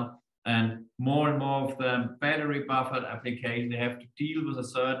so on. And more of them, battery buffered applications, they have to deal with a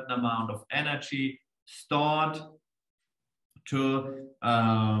certain amount of energy stored to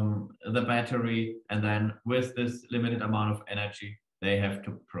the battery. And then with this limited amount of energy, they have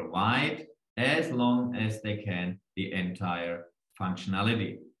to provide, as long as they can, the entire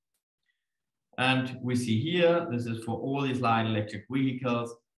functionality. And we see here, this is for all these light electric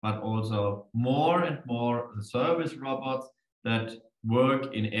vehicles, but also more and more the service robots that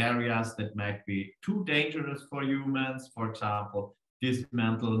work in areas that might be too dangerous for humans, for example,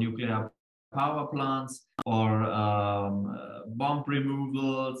 dismantle nuclear power plants or bomb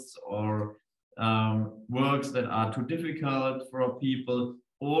removals or works that are too difficult for people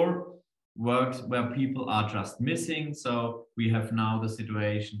or works where people are just missing. So we have now the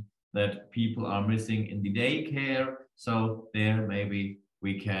situation that people are missing in the daycare. So there maybe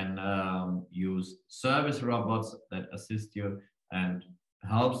we can use service robots that assist you and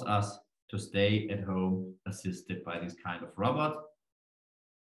helps us to stay at home assisted by this kind of robot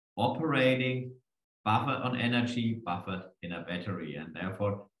operating buffered on energy, buffered in a battery, and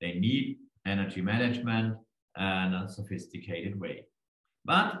therefore they need energy management in a sophisticated way.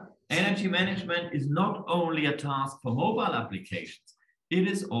 But energy management is not only a task for mobile applications, it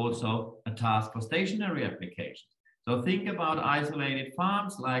is also a task for stationary applications. So think about isolated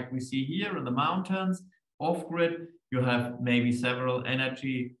farms like we see here in the mountains, off-grid. You have maybe several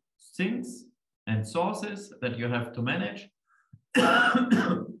energy sinks and sources that you have to manage.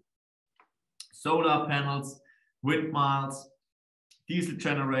 Solar panels, windmills, diesel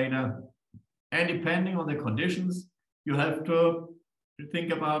generator, and depending on the conditions, you have to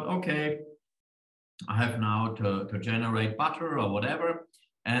think about, okay, I have now to generate butter or whatever.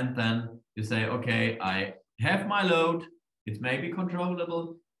 And then you say, okay, I have my load, it's maybe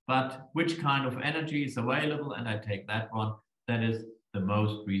controllable, but which kind of energy is available? And I take that one that is the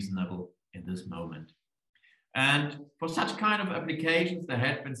most reasonable in this moment. And for such kind of applications, there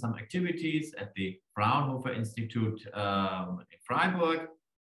had been some activities at the Fraunhofer Institute in Freiburg.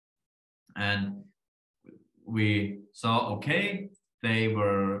 And we saw, okay, they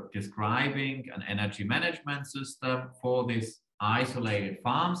were describing an energy management system for these isolated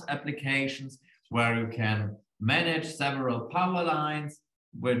farms applications where you can manage several power lines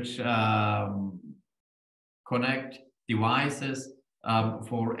which connect devices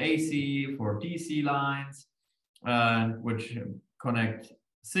for AC, for DC lines, which connect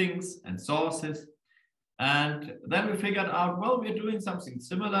sinks and sources. And then we figured out, well, we're doing something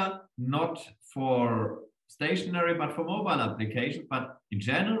similar, not for stationary, but for mobile applications. But in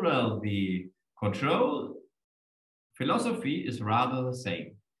general, the control philosophy is rather the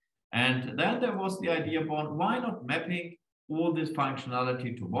same. And then there was the idea born, why not mapping all this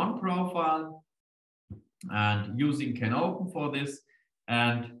functionality to one profile and using CANopen for this.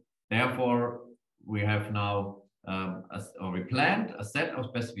 And therefore, we have now we planned a set of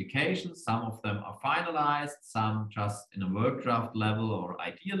specifications. Some of them are finalized, some just in a work draft level or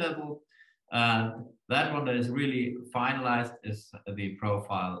idea level. And that one that is really finalized is the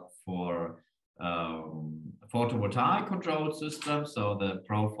profile for photovoltaic control system. So the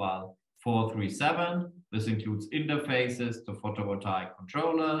profile 437, this includes interfaces to photovoltaic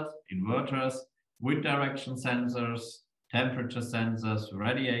controllers, inverters, wind direction sensors, temperature sensors,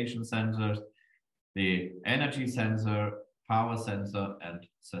 radiation sensors, the energy sensor, power sensor, and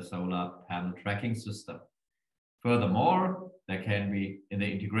the solar panel tracking system. Furthermore, there can be in the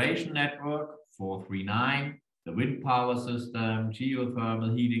integration network 439, the wind power system,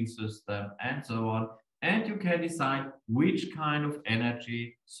 geothermal heating system, and so on. And you can decide which kind of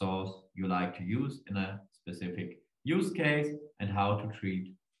energy source you like to use in a specific use case and how to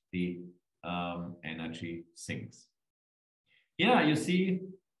treat the energy sinks. Here you see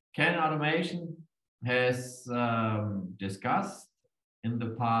CAN Automation has discussed in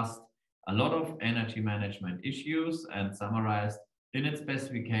the past a lot of energy management issues and summarized in its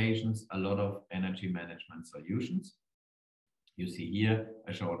specifications a lot of energy management solutions. You see here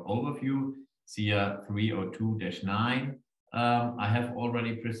a short overview, SIA 302-9. I have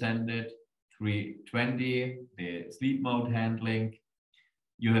already presented 320, the sleep mode handling.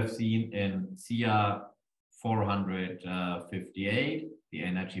 You have seen in SIA 458, the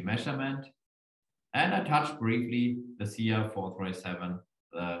energy measurement. And I touched briefly the SIA 437,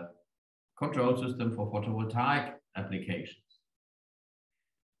 the control system for photovoltaic applications.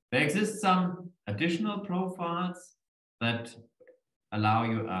 There exist some additional profiles that allow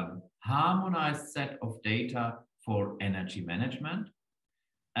you a harmonized set of data for energy management.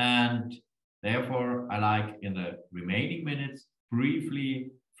 And therefore, I like in the remaining minutes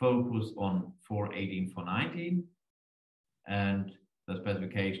briefly focus on 418, 419 and the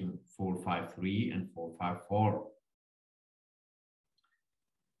specification 453 and 454.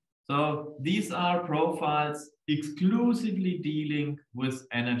 So these are profiles exclusively dealing with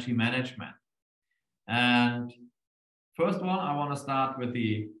energy management. And first one, I want to start with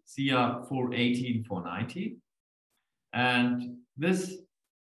the SIA 418, 490. And these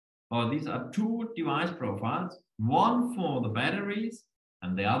are two device profiles, one for the batteries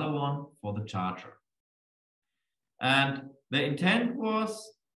and the other one for the charger. And The intent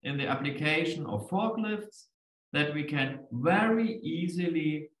was in the application of forklifts that we can very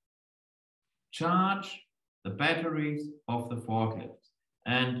easily charge the batteries of the forklifts.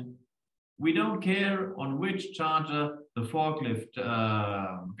 And we don't care on which charger the forklift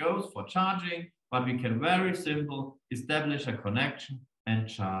goes for charging, but we can very simple establish a connection and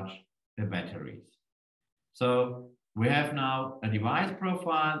charge the batteries. So we have now a device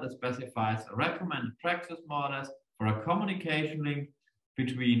profile that specifies a recommended practice models for a communication link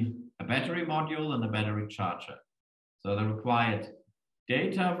between a battery module and a battery charger. So the required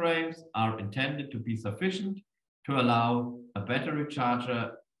data frames are intended to be sufficient to allow a battery charge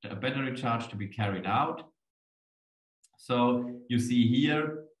to be carried out. So you see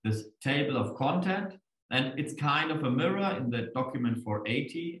here this table of content, and it's kind of a mirror in the document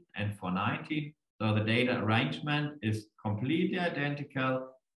 480 and 490. So the data arrangement is completely identical.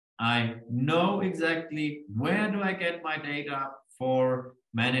 I know exactly where do I get my data for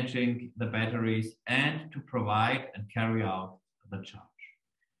managing the batteries and to provide and carry out the charge.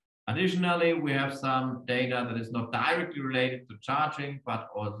 Additionally, we have some data that is not directly related to charging, but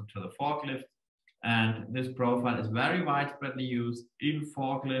also to the forklift. And this profile is very widespreadly used in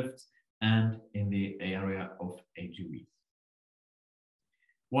forklifts and in the area of AGVs.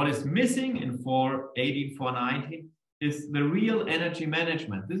 What is missing in 480, 490 is the real energy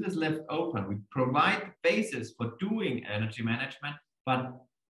management. This is left open. We provide the basis for doing energy management, but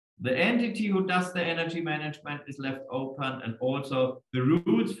the entity who does the energy management is left open, and also the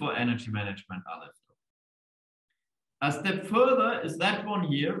rules for energy management are left open. A step further is that one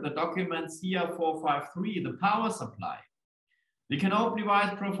here, the document CR453, the power supply. The CANopen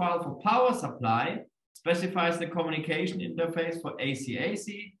device profile for power supply specifies the communication interface for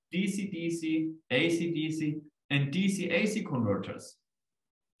AC-AC, DC-DC, AC-DC, and DC-AC converters.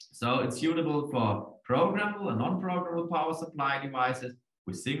 So it's suitable for programmable and non-programmable power supply devices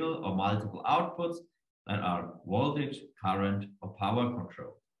with single or multiple outputs that are voltage, current, or power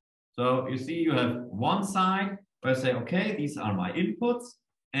controlled. So you see you have one side where I say, okay, these are my inputs,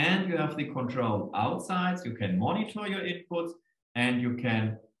 and you have the control outside. So you can monitor your inputs and you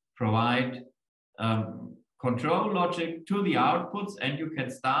can provide control logic to the outputs, and you can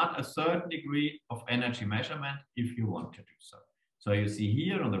start a certain degree of energy measurement if you want to do so. So you see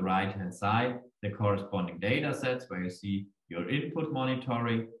here on the right-hand side, the corresponding data sets where you see your input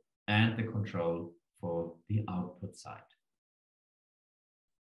monitoring and the control for the output side.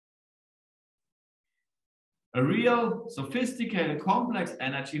 A real sophisticated complex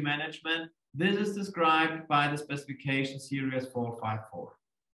energy management, this is described by the specification series 454.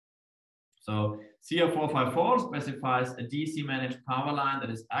 So CR454 specifies a DC managed power line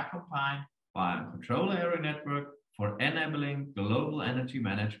that is accompanied by a control area network for enabling global energy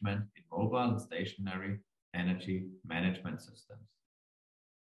management in mobile and stationary energy management systems.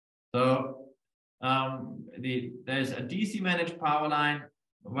 So there's a DC managed power line.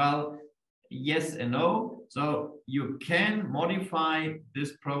 Well, yes and no. So you can modify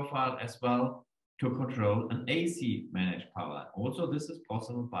this profile as well to control an AC managed power line. Also, this is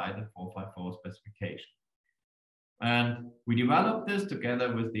possible by the 454 specification. And we developed this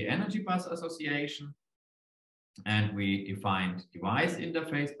together with the Energy Bus Association, and we defined device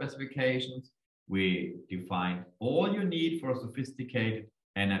interface specifications. We defined all you need for sophisticated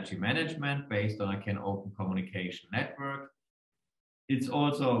energy management based on a CANopen communication network. It's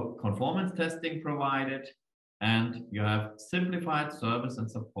also conformance testing provided, and you have simplified service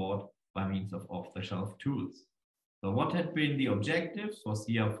and support by means of off-the-shelf tools. So what had been the objectives for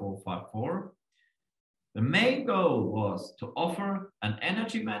CR454? The main goal was to offer an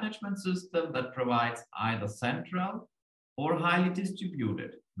energy management system that provides either central or highly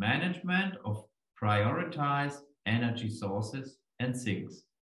distributed management of prioritized energy sources and sinks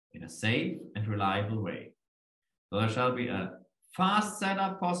in a safe and reliable way. So there shall be a fast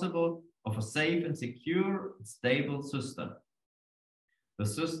setup possible of a safe and secure, stable system.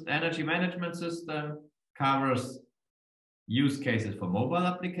 The energy management system covers use cases for mobile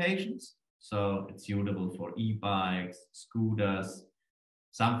applications. So it's suitable for e-bikes, scooters,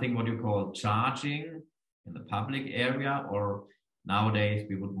 something what you call charging in the public area, or nowadays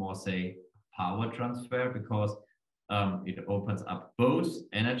we would more say power transfer, because it opens up both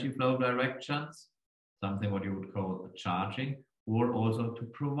energy flow directions, something what you would call charging, or also to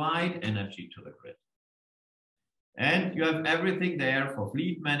provide energy to the grid. And you have everything there for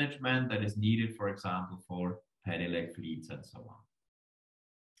fleet management that is needed, for example, for pedelec fleets and so on.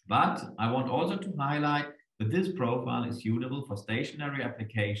 But I want also to highlight that this profile is suitable for stationary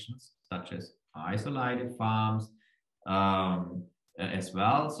applications such as isolated farms as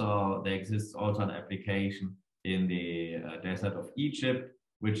well. So there exists also an application in the desert of Egypt,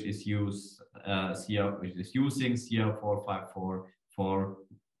 which is using CR454 for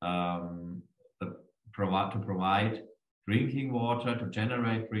to provide drinking water, to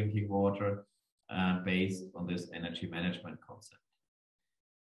generate drinking water based on this energy management concept.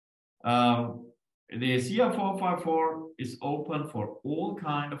 The CR454 is open for all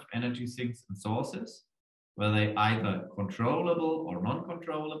kinds of energy sinks and sources, whether they either controllable or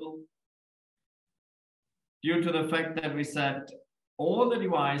non-controllable. Due to the fact that we said all the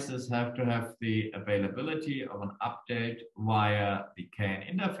devices have to have the availability of an update via the CAN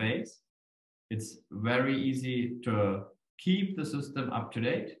interface, it's very easy to keep the system up to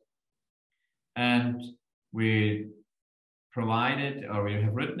date. And we provided, or we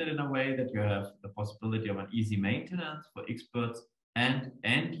have written it in a way that you have the possibility of an easy maintenance for experts and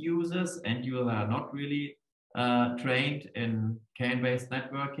end users, and you are not really trained in CAN-based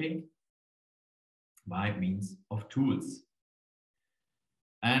networking by means of tools.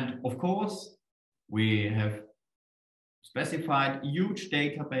 And of course, we have specified huge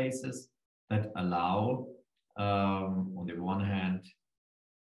databases that allow, on the one hand,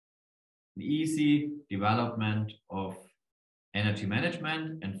 the easy development of energy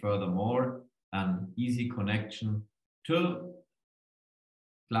management, and furthermore, an easy connection to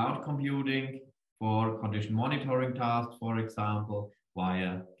cloud computing for condition monitoring tasks, for example,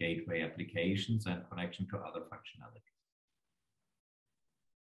 via gateway applications and connection to other functionalities.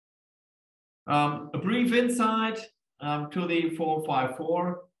 A brief insight to the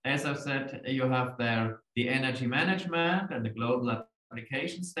 454. As I said, you have there the energy management and the global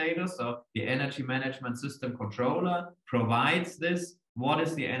application status. So the energy management system controller provides this. What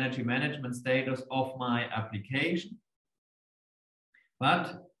is the energy management status of my application?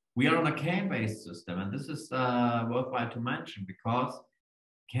 But we are on a CAN-based system, and this is worthwhile to mention because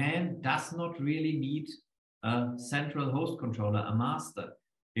CAN does not really need a central host controller, a master.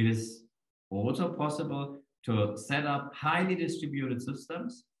 It is also possible to set up highly distributed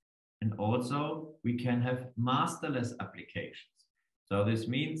systems, and also we can have masterless applications. So this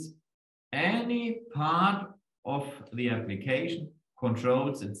means any part of the application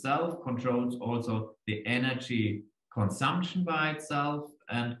controls itself, controls also the energy consumption by itself,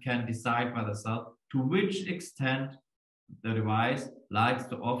 and can decide by itself to which extent the device likes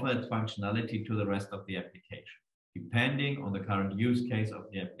to offer its functionality to the rest of the application, depending on the current use case of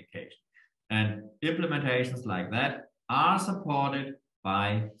the application. And implementations like that are supported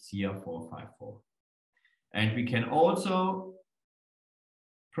by CR454. And we can also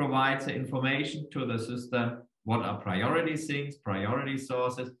provide the information to the system, what are priority sinks, priority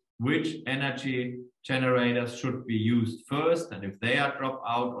sources, which energy generators should be used first, and if they are dropped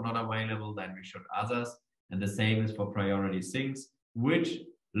out or not available, then we should others. And the same is for priority sinks, which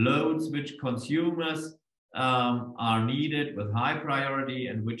loads, which consumers are needed with high priority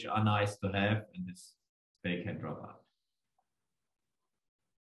and which are nice to have, and this they can drop out.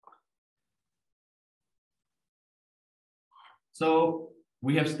 So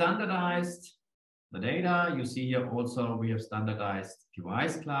we have standardized the data. You see here also we have standardized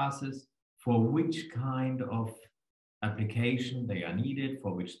device classes for which kind of application they are needed,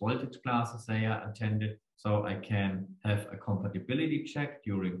 for which voltage classes they are intended. So I can have a compatibility check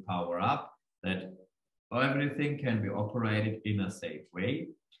during power up that everything can be operated in a safe way,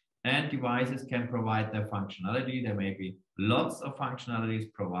 and devices can provide their functionality. There may be lots of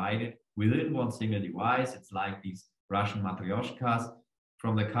functionalities provided within one single device. It's like these Russian matryoshkas.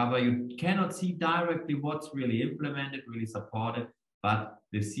 From the cover, you cannot see directly what's really implemented, really supported, but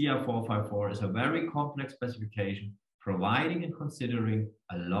the CR454 is a very complex specification, providing and considering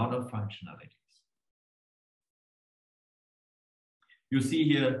a lot of functionalities. You see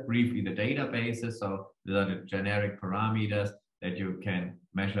here briefly the databases, so the generic parameters that you can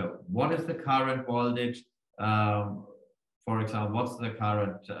measure. What is the current voltage? For example, what's the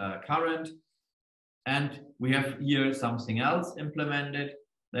current current? And we have here something else implemented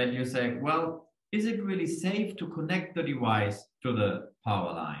that you say, well, is it really safe to connect the device to the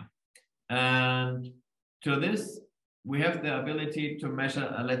power line? And to this, we have the ability to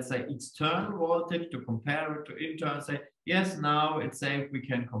measure, let's say, external voltage, to compare it to internal, say, yes, now it's safe, we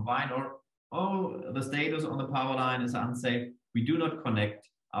can combine, or, oh, the status on the power line is unsafe. We do not connect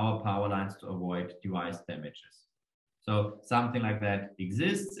our power lines to avoid device damages. So something like that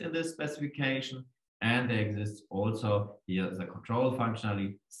exists in this specification. And there exists also here the control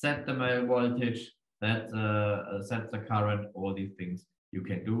functionality, set the voltage, set the current, all these things you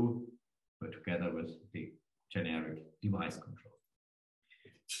can do together with the generic device control.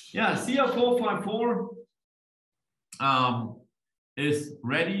 Yeah, CR454 is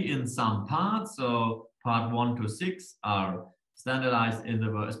ready in some parts. So part 1 to 6 are standardized in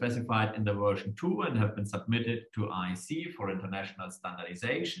the specified in the version 2 and have been submitted to IEC for international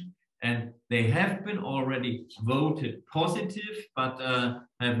standardization. And they have been already voted positive, but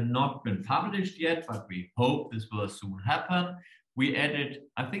have not been published yet, but we hope this will soon happen. We added,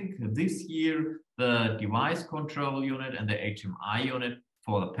 I think this year, the device control unit and the HMI unit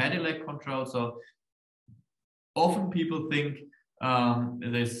for the pedelec control. So often people think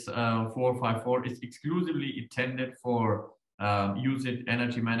this 454 is exclusively intended for using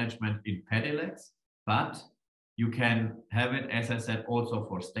energy management in pedelecs, but you can have it, as I said, also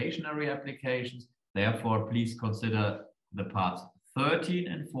for stationary applications. Therefore, please consider the parts 13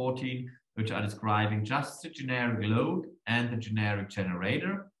 and 14, which are describing just the generic load and the generic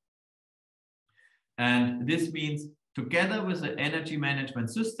generator. And this means together with the energy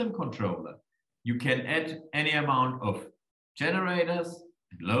management system controller, you can add any amount of generators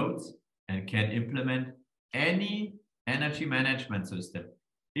and loads and can implement any energy management system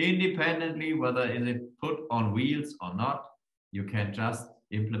independently, whether is it put on wheels or not. You can just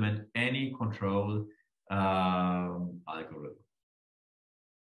implement any control algorithm.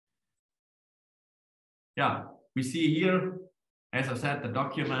 Yeah, we see here, as I said, the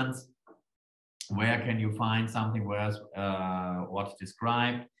documents. Where can you find something where's what's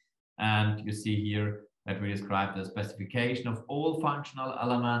described? And you see here that we describe the specification of all functional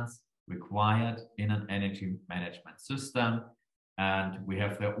elements required in an energy management system. And we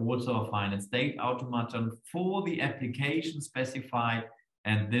have there also a finite state automaton for the application specified.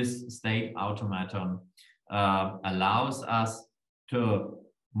 And this state automaton allows us to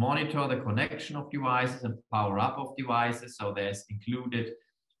monitor the connection of devices and power up of devices. So there's included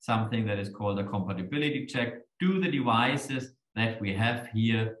something that is called a compatibility check. Do the devices that we have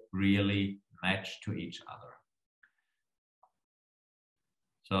here really match to each other?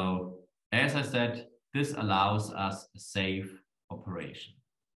 So as I said, this allows us a safe operation.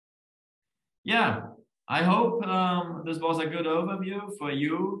 Yeah, I hope this was a good overview for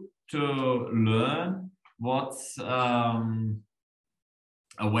you to learn what's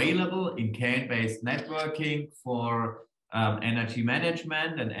available in CAN-based networking for energy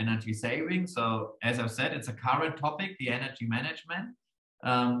management and energy saving. So as I've said, it's a current topic, the energy management,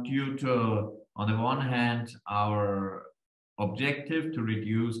 due to, on the one hand, our objective to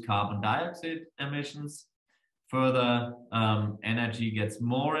reduce carbon dioxide emissions. Further, energy gets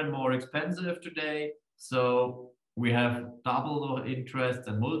more and more expensive today. So we have double the interest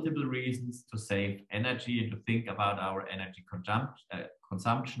and multiple reasons to save energy and to think about our energy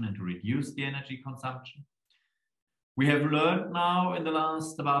consumption and to reduce the energy consumption. We have learned now in the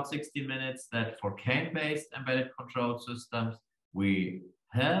last about 16 minutes that for CAN-based embedded control systems, we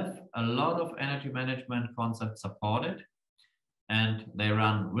have a lot of energy management concepts supported, and they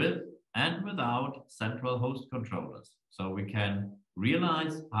run with and without central host controllers. So we can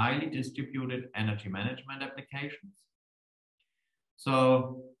realize highly distributed energy management applications.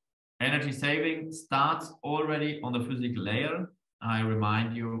 So energy saving starts already on the physical layer. I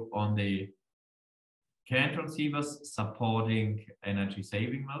remind you on the CAN transceivers supporting energy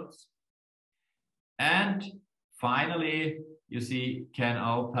saving modes. And finally, you see CAN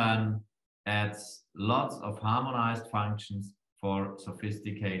Open adds lots of harmonized functions for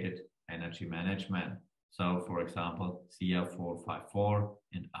sophisticated energy management. So for example, CR454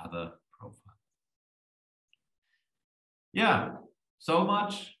 and other profiles. Yeah, so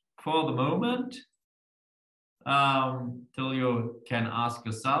much for the moment. Till you can ask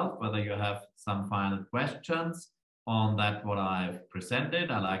yourself whether you have some final questions on that what I've presented.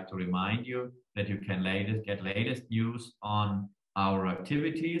 I'd like to remind you that you can get latest news on our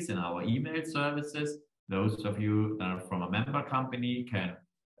activities in our email services. Those of you that are from a member company can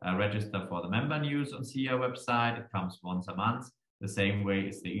register for the member news on SIA website. It comes once a month. The same way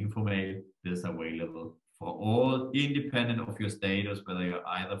as the info mail is available for all, independent of your status, whether you're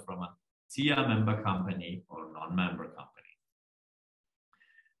either from a SIA member company or non-member company.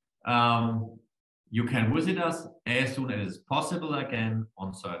 You can visit us as soon as possible again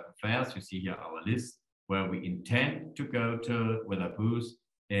on certain fairs. You see here our list where we intend to go to with a booth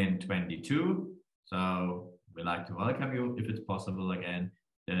in 22. So we'd like to welcome you if it's possible again,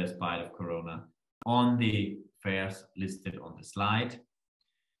 despite of Corona, on the fairs listed on the slide.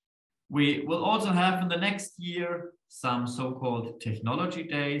 We will also have in the next year some so-called technology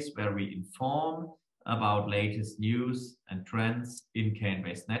days where we inform about latest news and trends in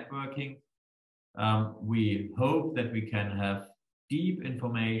CAN-based networking. We hope that we can have deep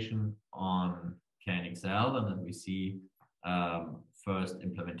information on CAN-XL and that we see first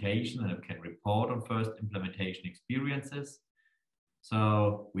implementation and can report on first implementation experiences.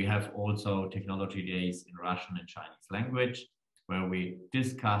 So we have also technology days in Russian and Chinese language, where we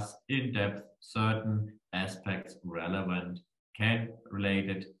discuss in depth certain aspects relevant,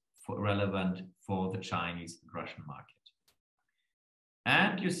 relevant for the Chinese and Russian market.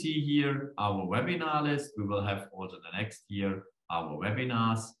 And you see here our webinar list. We will have also the next year our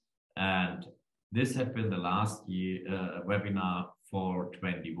webinars. And this had been the last year webinar for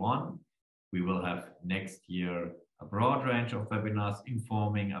 21. We will have next year a broad range of webinars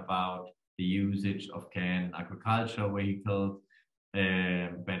informing about the usage of CAN agricultural vehicles,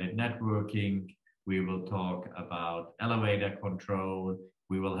 embedded networking. We will talk about elevator control.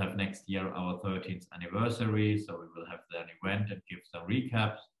 We will have next year our 13th anniversary, so we will have an event and give some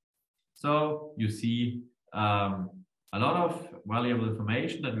recaps. So you see a lot of valuable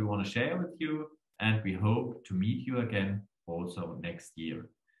information that we want to share with you, and we hope to meet you again also next year.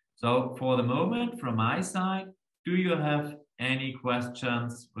 So for the moment, from my side, do you have any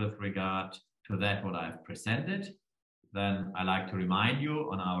questions with regard to that what I've presented? Then I like to remind you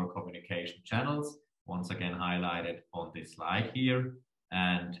on our communication channels, once again highlighted on this slide here.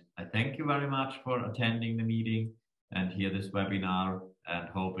 And I thank you very much for attending the meeting and hear this webinar, and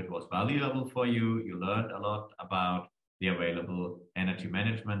hope it was valuable for you. You learned a lot about the available energy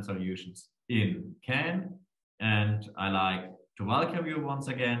management solutions in CAN. And I like to welcome you once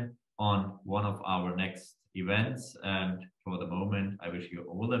again on one of our next events. And for the moment, I wish you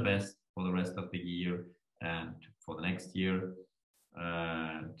all the best for the rest of the year and for the next year.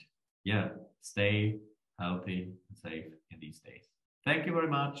 And yeah, stay healthy and safe in these days. Thank you very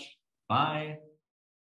much. Bye.